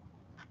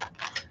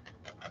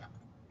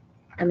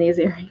 And these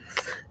earrings.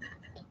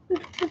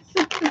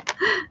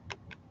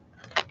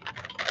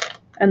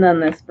 And then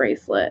this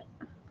bracelet.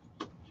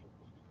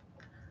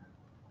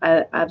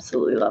 I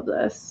absolutely love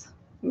this. I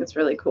think it's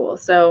really cool.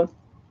 So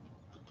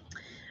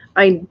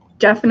I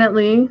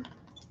definitely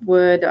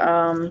would,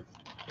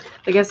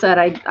 like I said,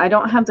 I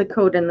don't have the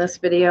code in this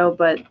video,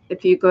 but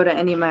if you go to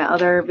any of my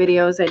other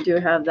videos, I do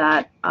have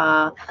that.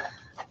 I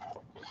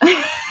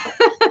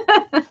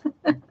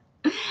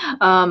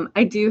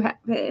do have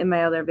it in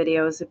my other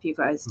videos if you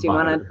guys do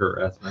want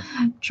to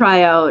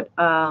try out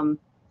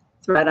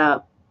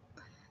ThredUp.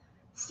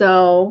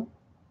 So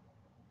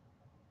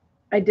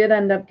I did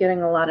end up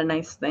getting a lot of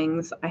nice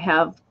things. I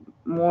have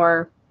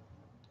more,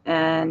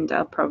 and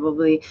I'll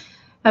probably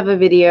have a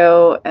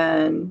video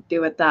and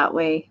do it that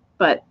way.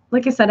 But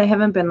like I said, I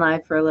haven't been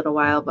live for a little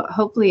while, but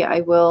hopefully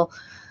I will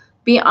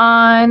be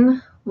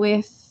on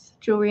with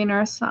Jewelry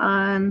Nurse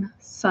on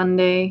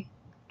Sunday.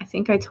 I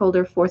think I told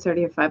her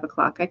 4:30 or 5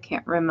 o'clock. I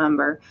can't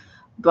remember.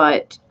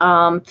 But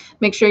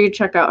make sure you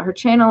check out her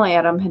channel.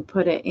 Adam had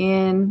put it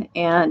in,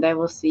 and I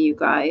will see you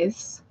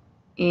guys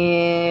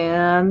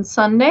in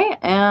Sunday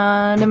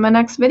and in my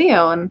next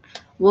video. And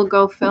we'll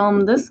go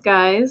film this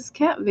guy's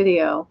cat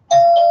video.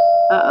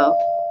 Uh-oh.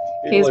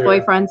 His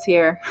boyfriend's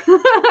here.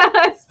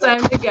 It's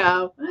time to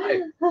go.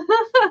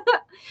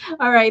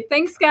 All right.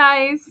 Thanks,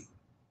 guys.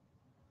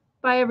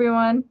 Bye,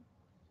 everyone.